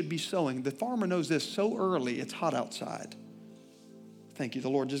seed you should be sowing, the farmer knows this, so early, it's hot outside. Thank you, the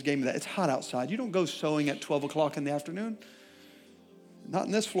Lord just gave me that. It's hot outside. You don't go sowing at 12 o'clock in the afternoon. Not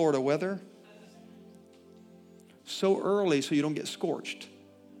in this Florida weather. So early so you don't get scorched.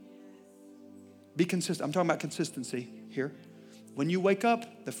 Be consistent. I'm talking about consistency here. When you wake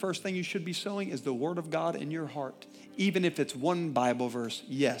up, the first thing you should be sowing is the word of God in your heart. Even if it's one Bible verse,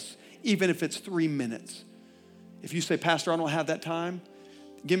 yes. Even if it's 3 minutes. If you say, Pastor, I don't have that time,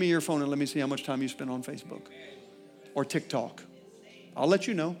 give me your phone and let me see how much time you spend on Facebook or TikTok. I'll let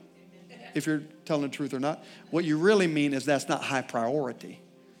you know if you're telling the truth or not. What you really mean is that's not high priority.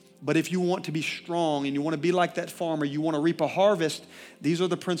 But if you want to be strong and you want to be like that farmer, you want to reap a harvest, these are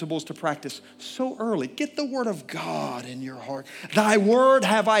the principles to practice so early. Get the word of God in your heart. Thy word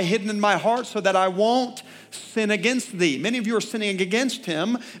have I hidden in my heart so that I won't sin against thee. Many of you are sinning against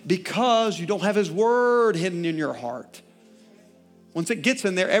him because you don't have his word hidden in your heart. Once it gets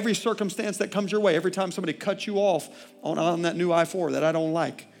in there, every circumstance that comes your way, every time somebody cuts you off on that new I-4 that I don't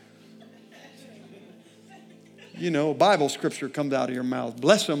like, you know, Bible scripture comes out of your mouth.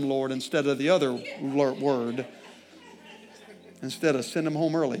 Bless them, Lord, instead of the other word. Instead of send them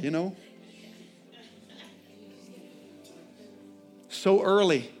home early, you know. So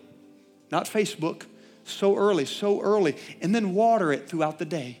early. Not Facebook. So early. And then water it throughout the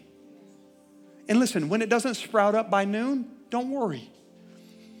day. And listen, when it doesn't sprout up by noon, don't worry.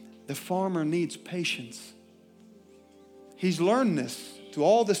 The farmer needs patience. He's learned this through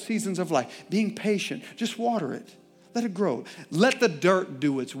all the seasons of life. Being patient. Just water it. Let it grow. Let the dirt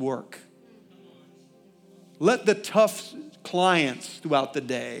do its work. Let the tough clients throughout the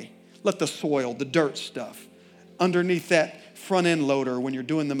day. Let the soil, the dirt stuff, underneath that front end loader when you're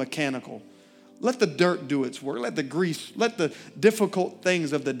doing the mechanical. Let the dirt do its work. Let the grease, let the difficult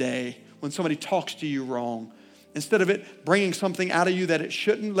things of the day when somebody talks to you wrong. Instead of it bringing something out of you that it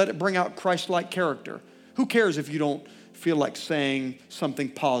shouldn't, let it bring out Christ-like character. Who cares if you don't feel like saying something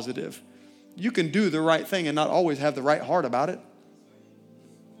positive? You can do the right thing and not always have the right heart about it.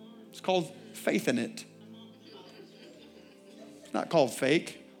 It's called faith in it. It's not called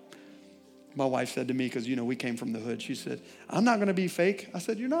fake. My wife said to me, because, you know, we came from the hood, she said, I'm not going to be fake. I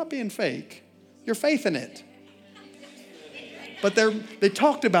said, you're not being fake. You're faith in it. But they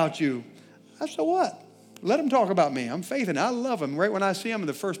talked about you. I said, what? Let them talk about me. I'm faith in it. I love them. Right when I see them, I'm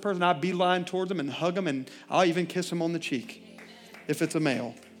the first person, I beeline towards them and hug them, and I'll even kiss them on the cheek if it's a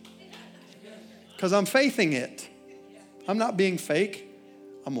male. Because I'm faithing it. I'm not being fake.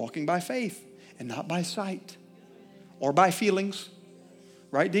 I'm walking by faith and not by sight or by feelings.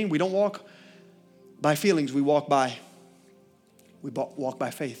 Right, Dean? We don't walk by feelings. We walk by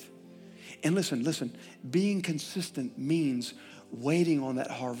faith. And listen, being consistent means waiting on that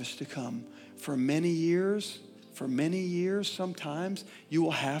harvest to come. For many years, sometimes you will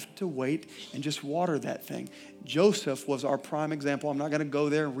have to wait and just water that thing. Joseph was our prime example. I'm not going to go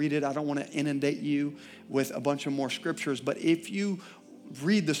there and read it. I don't want to inundate you with a bunch of more scriptures. But if you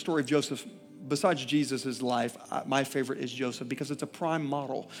read the story of Joseph, besides Jesus' life, my favorite is Joseph because it's a prime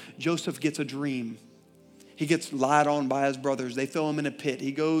model. Joseph gets a dream. He gets lied on by his brothers. They throw him in a pit.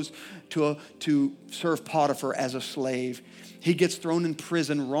 He goes to serve Potiphar as a slave. He gets thrown in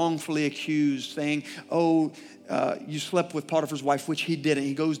prison, wrongfully accused, saying, you slept with Potiphar's wife, which he didn't.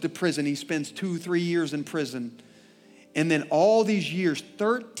 He goes to prison. He spends 2-3 years in prison. And then all these years,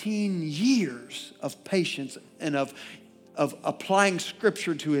 13 years of patience and of applying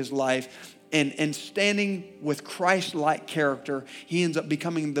scripture to his life and standing with Christ-like character, he ends up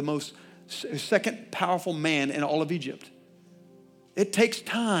becoming the second powerful man in all of Egypt. It takes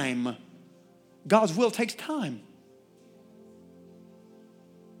time. God's will takes time.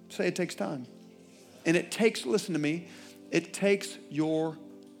 Say it takes time. And it takes, listen to me, it takes your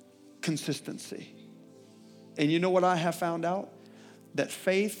consistency. And you know what I have found out? That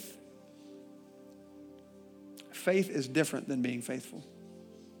faith is different than being faithful.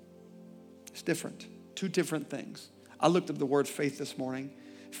 It's different. Two different things. I looked up the word faith this morning.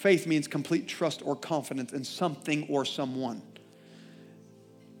 Faith means complete trust or confidence in something or someone.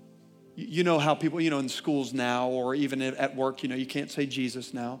 You know how people, in schools now or even at work, you can't say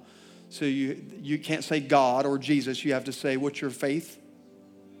Jesus now. So you can't say God or Jesus. You have to say, what's your faith?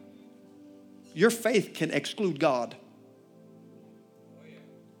 Your faith can exclude God.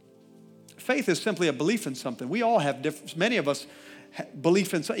 Faith is simply a belief in something. We all have different, many of us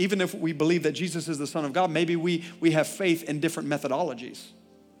belief in, even if we believe that Jesus is the Son of God, maybe we have faith in different methodologies.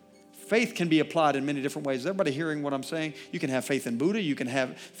 Faith can be applied in many different ways. Is everybody hearing what I'm saying? You can have faith in Buddha. You can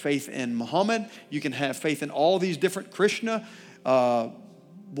have faith in Muhammad. You can have faith in all these different Krishna,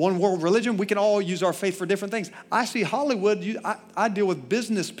 one world religion. We can all use our faith for different things. I see Hollywood. I deal with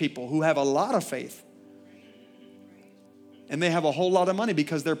business people who have a lot of faith. And they have a whole lot of money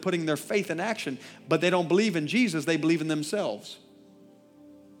because they're putting their faith in action. But they don't believe in Jesus. They believe in themselves.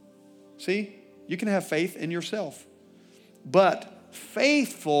 See? You can have faith in yourself. But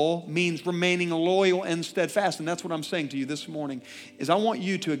faithful means remaining loyal and steadfast. And that's what I'm saying to you this morning, is I want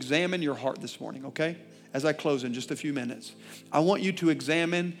you to examine your heart this morning, okay? As I close in just a few minutes. I want you to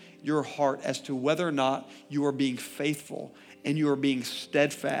examine your heart as to whether or not you are being faithful and you are being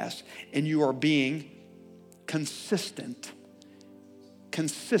steadfast and you are being consistent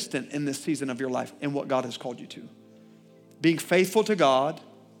in this season of your life and what God has called you to. Being faithful to God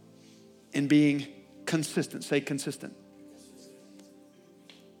and being consistent. Say consistent.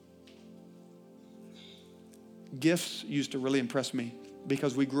 Gifts used to really impress me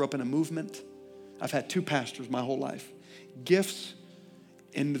because we grew up in a movement. I've had 2 pastors my whole life. Gifts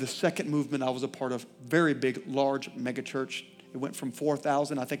in the second movement I was a part of, very big, large mega church. It went from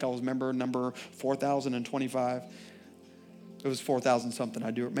 4,000. I think I was member number 4,025. It was 4,000 something.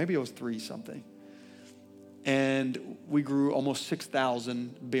 Maybe it was 3 something. And we grew almost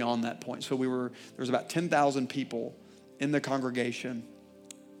 6,000 beyond that point. So there was about 10,000 people in the congregation.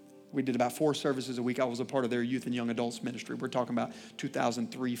 We did about 4 services a week. I was a part of their youth and young adults ministry. We're talking about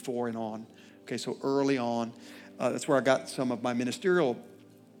 2003, 4, and on. Okay, so early on, that's where I got some of my ministerial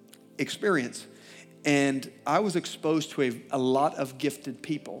experience. And I was exposed to a lot of gifted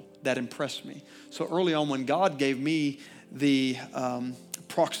people that impressed me. So early on, when God gave me the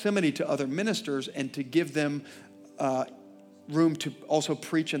proximity to other ministers and to give them room to also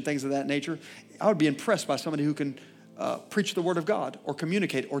preach and things of that nature, I would be impressed by somebody who can preach the word of God or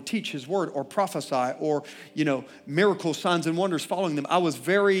communicate or teach his word or prophesy or, miracles, signs, and wonders following them. I was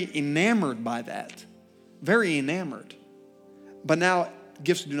very enamored by that. Very enamored. But now,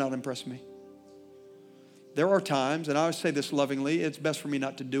 gifts do not impress me. There are times, and I always say this lovingly, it's best for me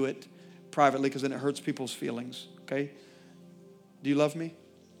not to do it privately because then it hurts people's feelings, okay? Do you love me?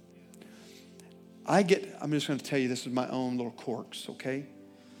 I'm just going to tell you, this is my own little quirks, okay?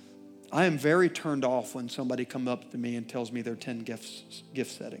 I am very turned off when somebody comes up to me and tells me their 10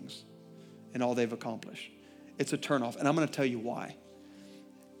 gift settings and all they've accomplished. It's a turnoff, and I'm going to tell you why.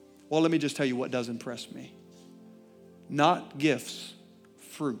 Well, let me just tell you what does impress me. Not gifts,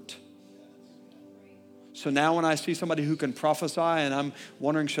 fruit. So now when I see somebody who can prophesy and I'm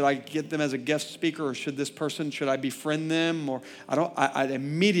wondering, should I get them as a guest speaker or should I befriend them? Or I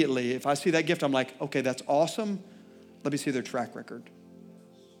immediately, if I see that gift, I'm like, okay, that's awesome. Let me see their track record.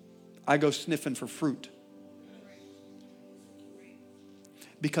 I go sniffing for fruit.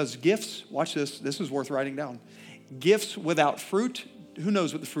 Because gifts, watch this is worth writing down. Gifts without fruit, who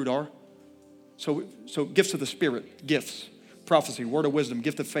knows what the fruit are? So gifts of the Spirit, gifts, prophecy, word of wisdom,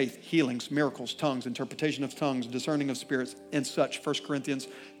 gift of faith, healings, miracles, tongues, interpretation of tongues, discerning of spirits, and such. 1 Corinthians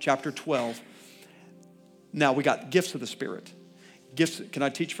chapter 12. Now we got gifts of the Spirit. Gifts, can I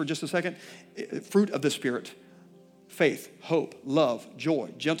teach for just a second? Fruit of the Spirit. Faith, hope, love, joy,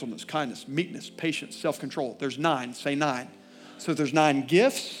 gentleness, kindness, meekness, patience, self-control. There's 9. Say 9. So there's 9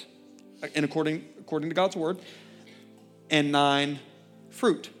 gifts, and according to God's word, and 9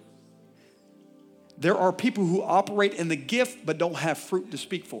 fruit. There are people who operate in the gift but don't have fruit to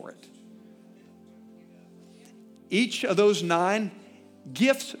speak for it. Each of those 9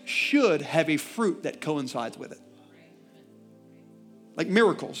 gifts should have a fruit that coincides with it. Like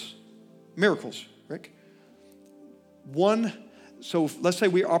miracles. Miracles, Rick. So let's say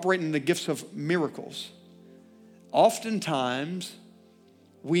we operate in the gifts of miracles. Oftentimes,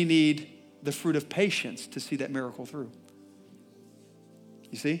 we need the fruit of patience to see that miracle through.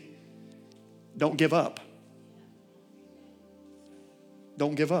 You see? Don't give up.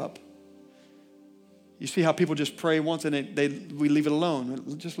 Don't give up. You see how people just pray once and we leave it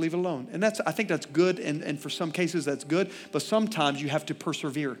alone. Just leave it alone. And I think that's good, and for some cases that's good, but sometimes you have to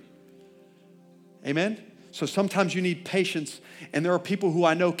persevere. Amen? So sometimes you need patience, and there are people who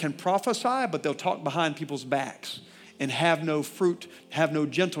I know can prophesy, but they'll talk behind people's backs and have no fruit, have no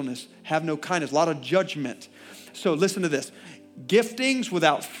gentleness, have no kindness, a lot of judgment. So listen to this. Giftings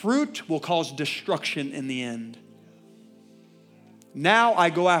without fruit will cause destruction in the end. Now I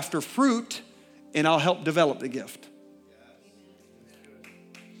go after fruit and I'll help develop the gift.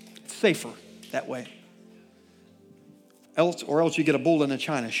 It's safer that way. Else you get a bull in a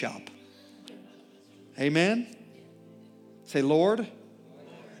china shop. Amen? Say, Lord,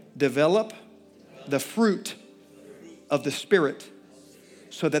 develop the fruit of the Spirit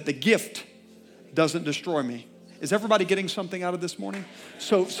so that the gift doesn't destroy me. Is everybody getting something out of this morning?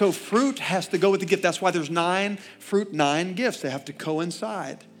 So fruit has to go with the gift. That's why there's 9 gifts. They have to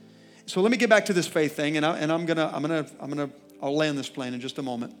coincide. So let me get back to this faith thing, and I'll land this plane in just a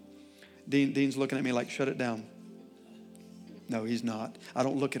moment. Dean's looking at me like, shut it down. No, he's not. I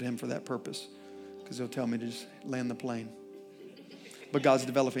don't look at him for that purpose because he'll tell me to just land the plane. But God's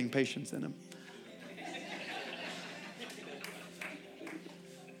developing patience in him.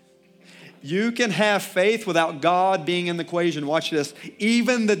 You can have faith without God being in the equation. Watch this.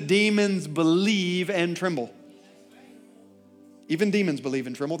 Even the demons believe and tremble. Even demons believe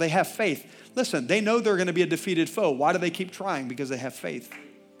and tremble. They have faith. Listen, they know they're going to be a defeated foe. Why do they keep trying? Because they have faith.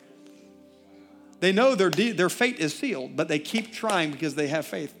 They know their fate is sealed, but they keep trying because they have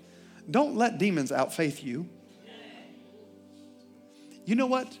faith. Don't let demons outfaith you. You know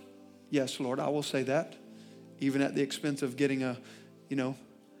what? Yes, Lord, I will say that. Even at the expense of getting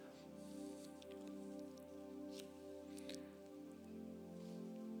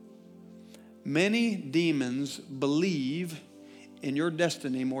many demons believe in your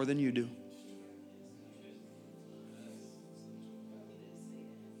destiny more than you do.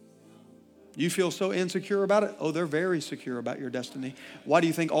 You feel so insecure about it? Oh, they're very secure about your destiny. Why do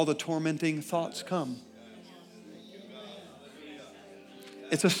you think all the tormenting thoughts come?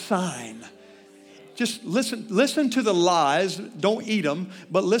 It's a sign. Just listen to the lies. Don't eat them,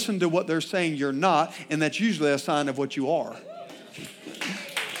 but listen to what they're saying you're not, and that's usually a sign of what you are.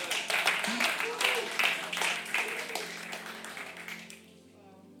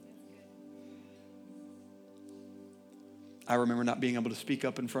 I remember not being able to speak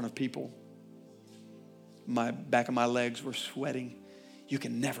up in front of people. My back of my legs were sweating. You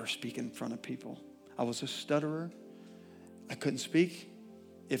can never speak in front of people. I was a stutterer. I couldn't speak.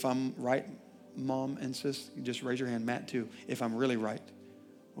 If I'm right, Mom and Sis, just raise your hand. Matt too. If I'm really right.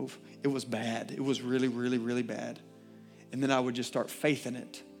 Oof, it was bad. It was really, really, really bad. And then I would just start faithing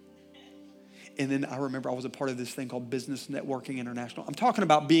it. And then I remember I was a part of this thing called Business Networking International. I'm talking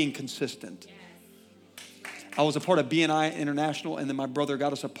about being consistent. I was a part of BNI International, and then my brother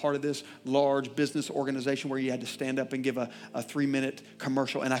got us a part of this large business organization where you had to stand up and give a 3-minute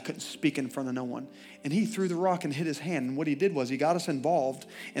commercial, and I couldn't speak in front of no one. And he threw the rock and hit his hand, and what he did was he got us involved,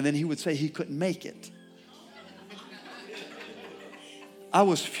 and then he would say he couldn't make it. I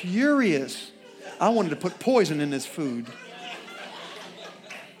was furious. I wanted to put poison in his food.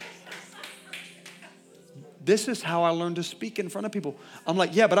 This is how I learned to speak in front of people. I'm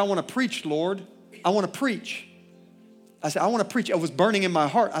like, yeah, but I want to preach, Lord. I want to preach. I said, I want to preach. It was burning in my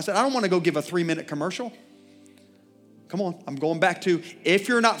heart. I said, I don't want to go give a 3-minute commercial. Come on. I'm going back to, if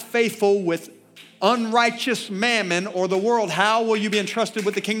you're not faithful with unrighteous mammon or the world, how will you be entrusted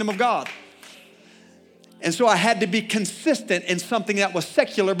with the kingdom of God? And so I had to be consistent in something that was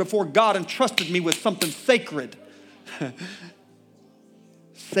secular before God entrusted me with something sacred.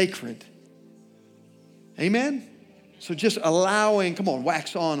 Sacred. Amen? So just allowing, come on,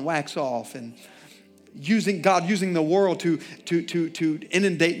 wax on, wax off, and using the world to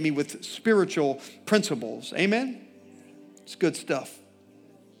inundate me with spiritual principles. Amen? It's good stuff.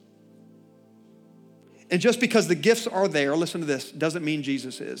 And just because the gifts are there, listen to this, doesn't mean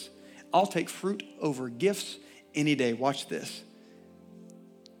Jesus is. I'll take fruit over gifts any day. Watch this.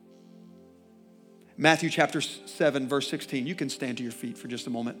 Matthew chapter 7, verse 16. You can stand to your feet for just a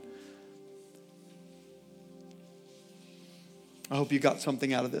moment. I hope you got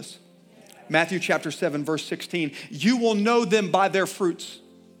something out of this. Matthew chapter 7, verse 16. You will know them by their fruits.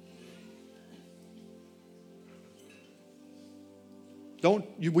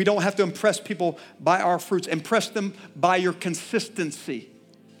 We don't have to impress people by our fruits. Impress them by your consistency.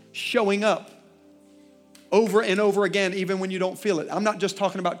 Showing up over and over again, even when you don't feel it. I'm not just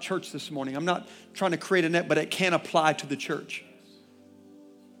talking about church this morning. I'm not trying to create a net, but it can apply to the church.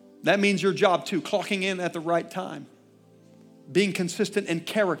 That means your job too, clocking in at the right time. Being consistent in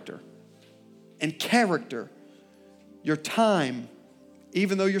character. And character. Your time,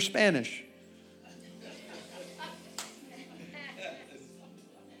 even though you're Spanish.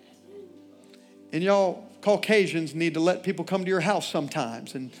 And y'all Caucasians need to let people come to your house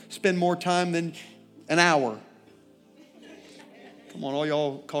sometimes and spend more time than an hour. Come on, all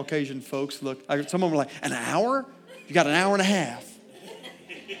y'all Caucasian folks, look. Some of them are like, an hour? You got an hour and a half.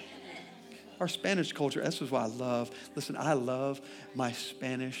 Our Spanish culture, this is what I love. Listen, I love my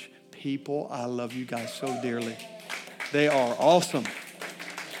Spanish people. I love you guys so dearly. They are awesome.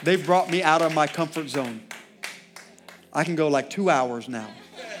 They've brought me out of my comfort zone. I can go like 2 hours now.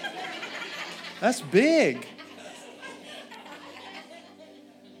 That's big.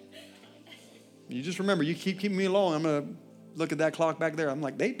 You just remember, you keep keeping me along. I'm going to look at that clock back there. I'm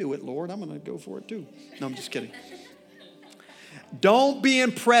like, they do it, Lord. I'm going to go for it too. No, I'm just kidding. Don't be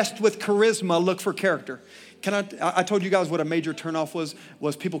impressed with charisma. Look for character. I told you guys what a major turnoff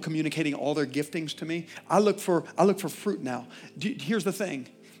was people communicating all their giftings to me. I look for fruit now. Here's the thing.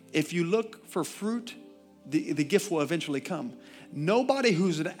 If you look for fruit, the gift will eventually come. Nobody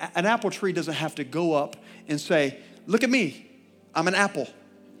who's an apple tree doesn't have to go up and say, look at me, I'm an apple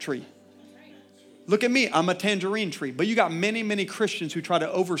tree. Look at me, I'm a tangerine tree. But you got many, many Christians who try to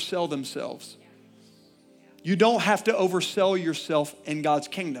oversell themselves. You don't have to oversell yourself in God's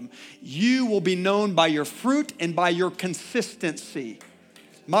kingdom. You will be known by your fruit and by your consistency.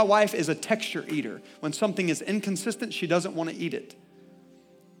 My wife is a texture eater. When something is inconsistent, she doesn't want to eat it.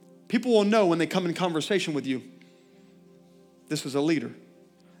 People will know when they come in conversation with you, this is a leader.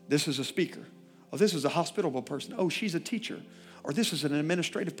 This is a speaker. Oh, this is a hospitable person. Oh, she's a teacher. Or this is an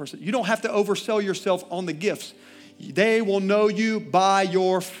administrative person. You don't have to oversell yourself on the gifts. They will know you by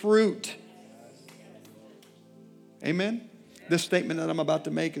your fruit. Amen? This statement that I'm about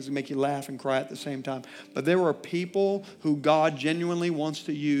to make is to make you laugh and cry at the same time. But there are people who God genuinely wants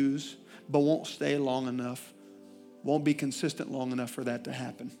to use, but won't stay long enough, won't be consistent long enough for that to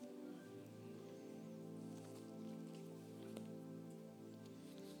happen.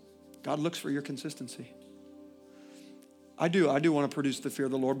 God looks for your consistency. I do want to produce the fear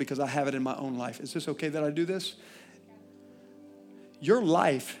of the Lord because I have it in my own life. Is this okay that I do this? Your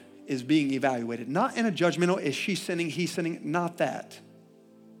life is being evaluated. Not in a judgmental, is she sinning, he's sinning, not that.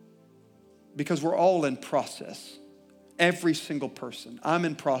 Because we're all in process. Every single person. I'm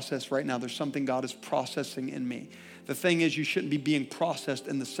in process right now. There's something God is processing in me. The thing is, you shouldn't be being processed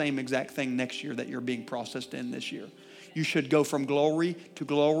in the same exact thing next year that you're being processed in this year. You should go from glory to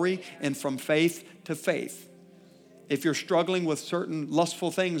glory and from faith to faith. If you're struggling with certain lustful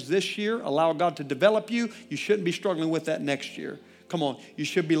things this year, allow God to develop you. You shouldn't be struggling with that next year. Come on, you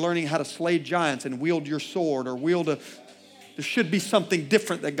should be learning how to slay giants and wield your sword or there should be something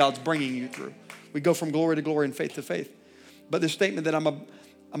different that God's bringing you through. We go from glory to glory and faith to faith. But the statement that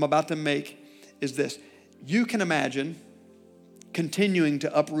I'm about to make is this. You can imagine continuing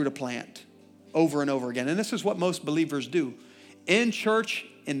to uproot a plant over and over again. And this is what most believers do. In church,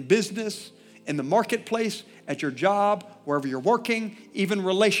 in business, in the marketplace, at your job, wherever you're working, even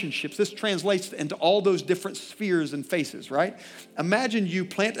relationships. This translates into all those different spheres and faces, right? Imagine you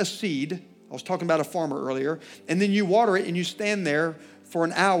plant a seed. I was talking about a farmer earlier. And then you water it and you stand there for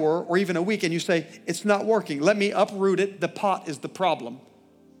an hour or even a week and you say, it's not working. Let me uproot it. The pot is the problem,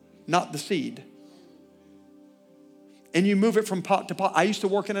 not the seed. And you move it from pot to pot. I used to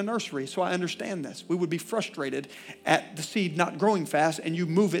work in a nursery, so I understand this. We would be frustrated at the seed not growing fast, and you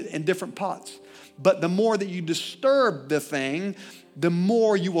move it in different pots. But the more that you disturb the thing, the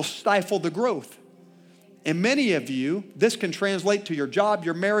more you will stifle the growth. And many of you, this can translate to your job,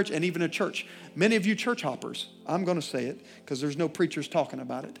 your marriage, and even a church. Many of you church hoppers, I'm going to say it because there's no preachers talking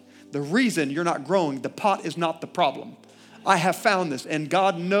about it. The reason you're not growing, the pot is not the problem. I have found this, and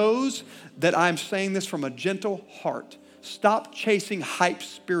God knows that I'm saying this from a gentle heart. Stop chasing hype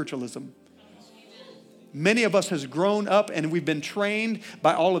spiritualism. Many of us has grown up and we've been trained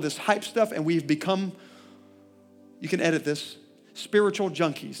by all of this hype stuff and we've become, you can edit this, spiritual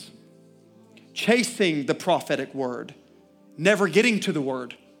junkies. Chasing the prophetic word, never getting to the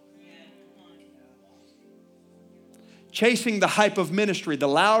word. Chasing the hype of ministry. The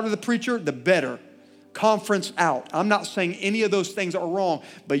louder the preacher, the better. Conference out. I'm not saying any of those things are wrong,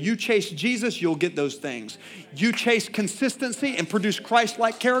 but you chase Jesus, you'll get those things. You chase consistency and produce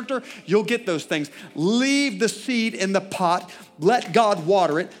Christ-like character, you'll get those things. Leave the seed in the pot. Let God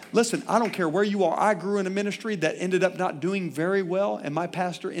water it. Listen, I don't care where you are. I grew in a ministry that ended up not doing very well, and my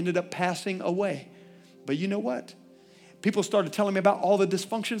pastor ended up passing away. But you know what? People started telling me about all the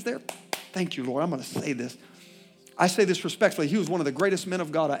dysfunctions there. Thank you, Lord. I'm going to say this. I say this respectfully. He was one of the greatest men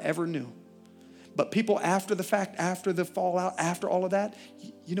of God I ever knew. But people after the fact, after the fallout, after all of that,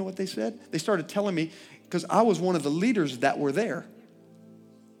 you know what they said? They started telling me, because I was one of the leaders that were there.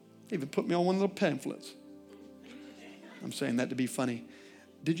 They even put me on one of the pamphlets. I'm saying that to be funny.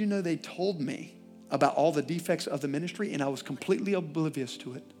 Did you know they told me about all the defects of the ministry and I was completely oblivious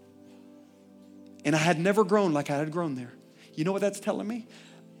to it? And I had never grown like I had grown there. You know what that's telling me?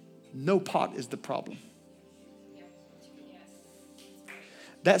 No pot is the problem.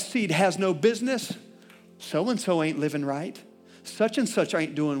 That seed has no business. So-and-so ain't living right. Such and such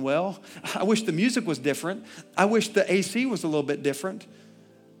ain't doing well. I wish the music was different. I wish the AC was a little bit different.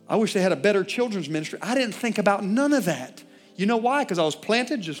 I wish they had a better children's ministry. I didn't think about none of that. You know why? Because I was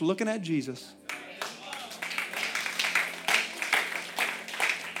planted just looking at Jesus.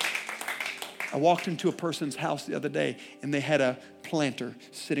 I walked into a person's house the other day, and they had a planter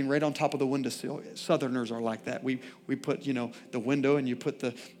sitting right on top of the windowsill. Southerners are like that. We put, the window, and you put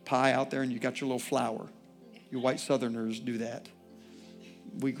the pie out there, and you got your little flower. You white Southerners do that.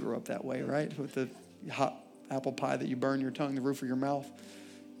 We grew up that way, right? With the hot apple pie that you burn your tongue, the roof of your mouth,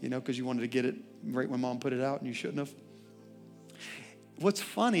 because you wanted to get it right when Mom put it out, and you shouldn't have. What's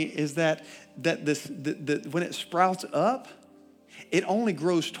funny is that when it sprouts up, it only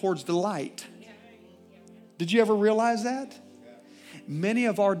grows towards the light. Did you ever realize that? Many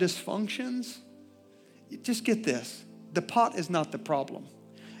of our dysfunctions, just get this, the pot is not the problem.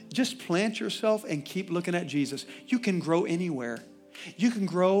 Just plant yourself and keep looking at Jesus. You can grow anywhere. You can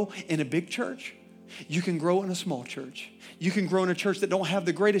grow in a big church. You can grow in a small church. You can grow in a church that don't have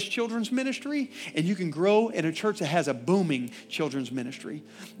the greatest children's ministry, and you can grow in a church that has a booming children's ministry.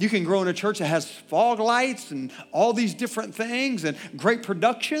 You can grow in a church that has fog lights and all these different things and great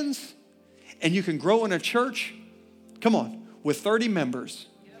productions. And you can grow in a church, come on, with 30 members.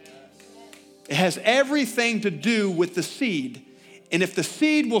 It has everything to do with the seed. And if the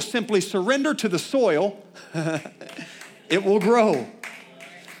seed will simply surrender to the soil, it will grow.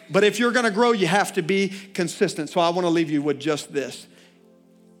 But if you're going to grow, you have to be consistent. So I want to leave you with just this.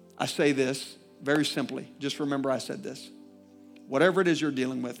 I say this very simply. Just remember I said this. Whatever it is you're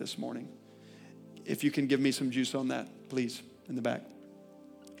dealing with this morning, if you can give me some juice on that, please, in the back.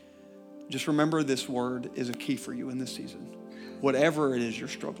 Just remember this word is a key for you in this season. Whatever it is you're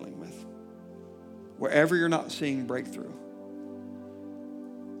struggling with, wherever you're not seeing breakthrough,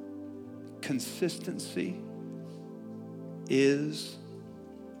 consistency is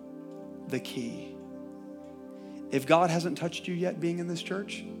the key. If God hasn't touched you yet being in this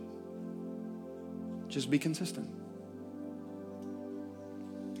church, just be consistent.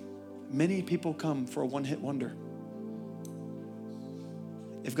 Many people come for a one-hit wonder.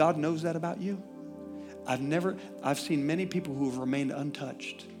 If God knows that about you, I've seen many people who have remained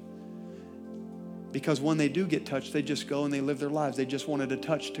untouched. Because when they do get touched, they just go and they live their lives. They just wanted a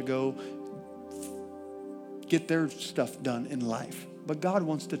touch to go get their stuff done in life. But God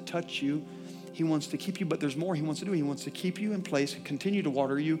wants to touch you. He wants to keep you, but there's more He wants to do. He wants to keep you in place and continue to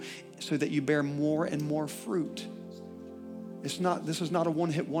water you so that you bear more and more fruit. This is not a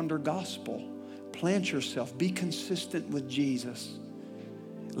one-hit wonder gospel. Plant yourself. Be consistent with Jesus.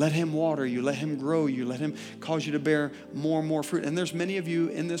 Let Him water you. Let Him grow you. Let Him cause you to bear more and more fruit. And there's many of you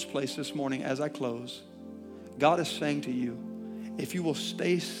in this place this morning as I close. God is saying to you, if you will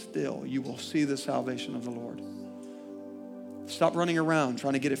stay still, you will see the salvation of the Lord. Stop running around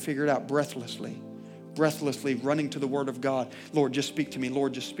trying to get it figured out breathlessly running to the Word of God. Lord, just speak to me.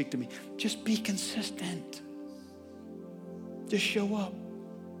 Lord, just speak to me. Just be consistent. Just show up.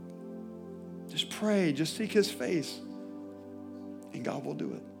 Just pray. Just seek His face. And God will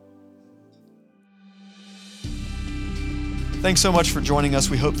do it. Thanks so much for joining us.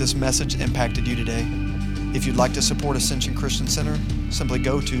 We hope this message impacted you today. If you'd like to support Ascension Christian Center, simply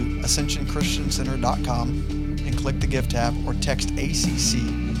go to ascensionchristiancenter.com and click the Give tab or text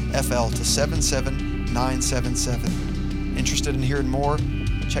ACCFL to 77977. Interested in hearing more?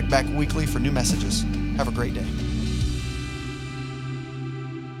 Check back weekly for new messages. Have a great day.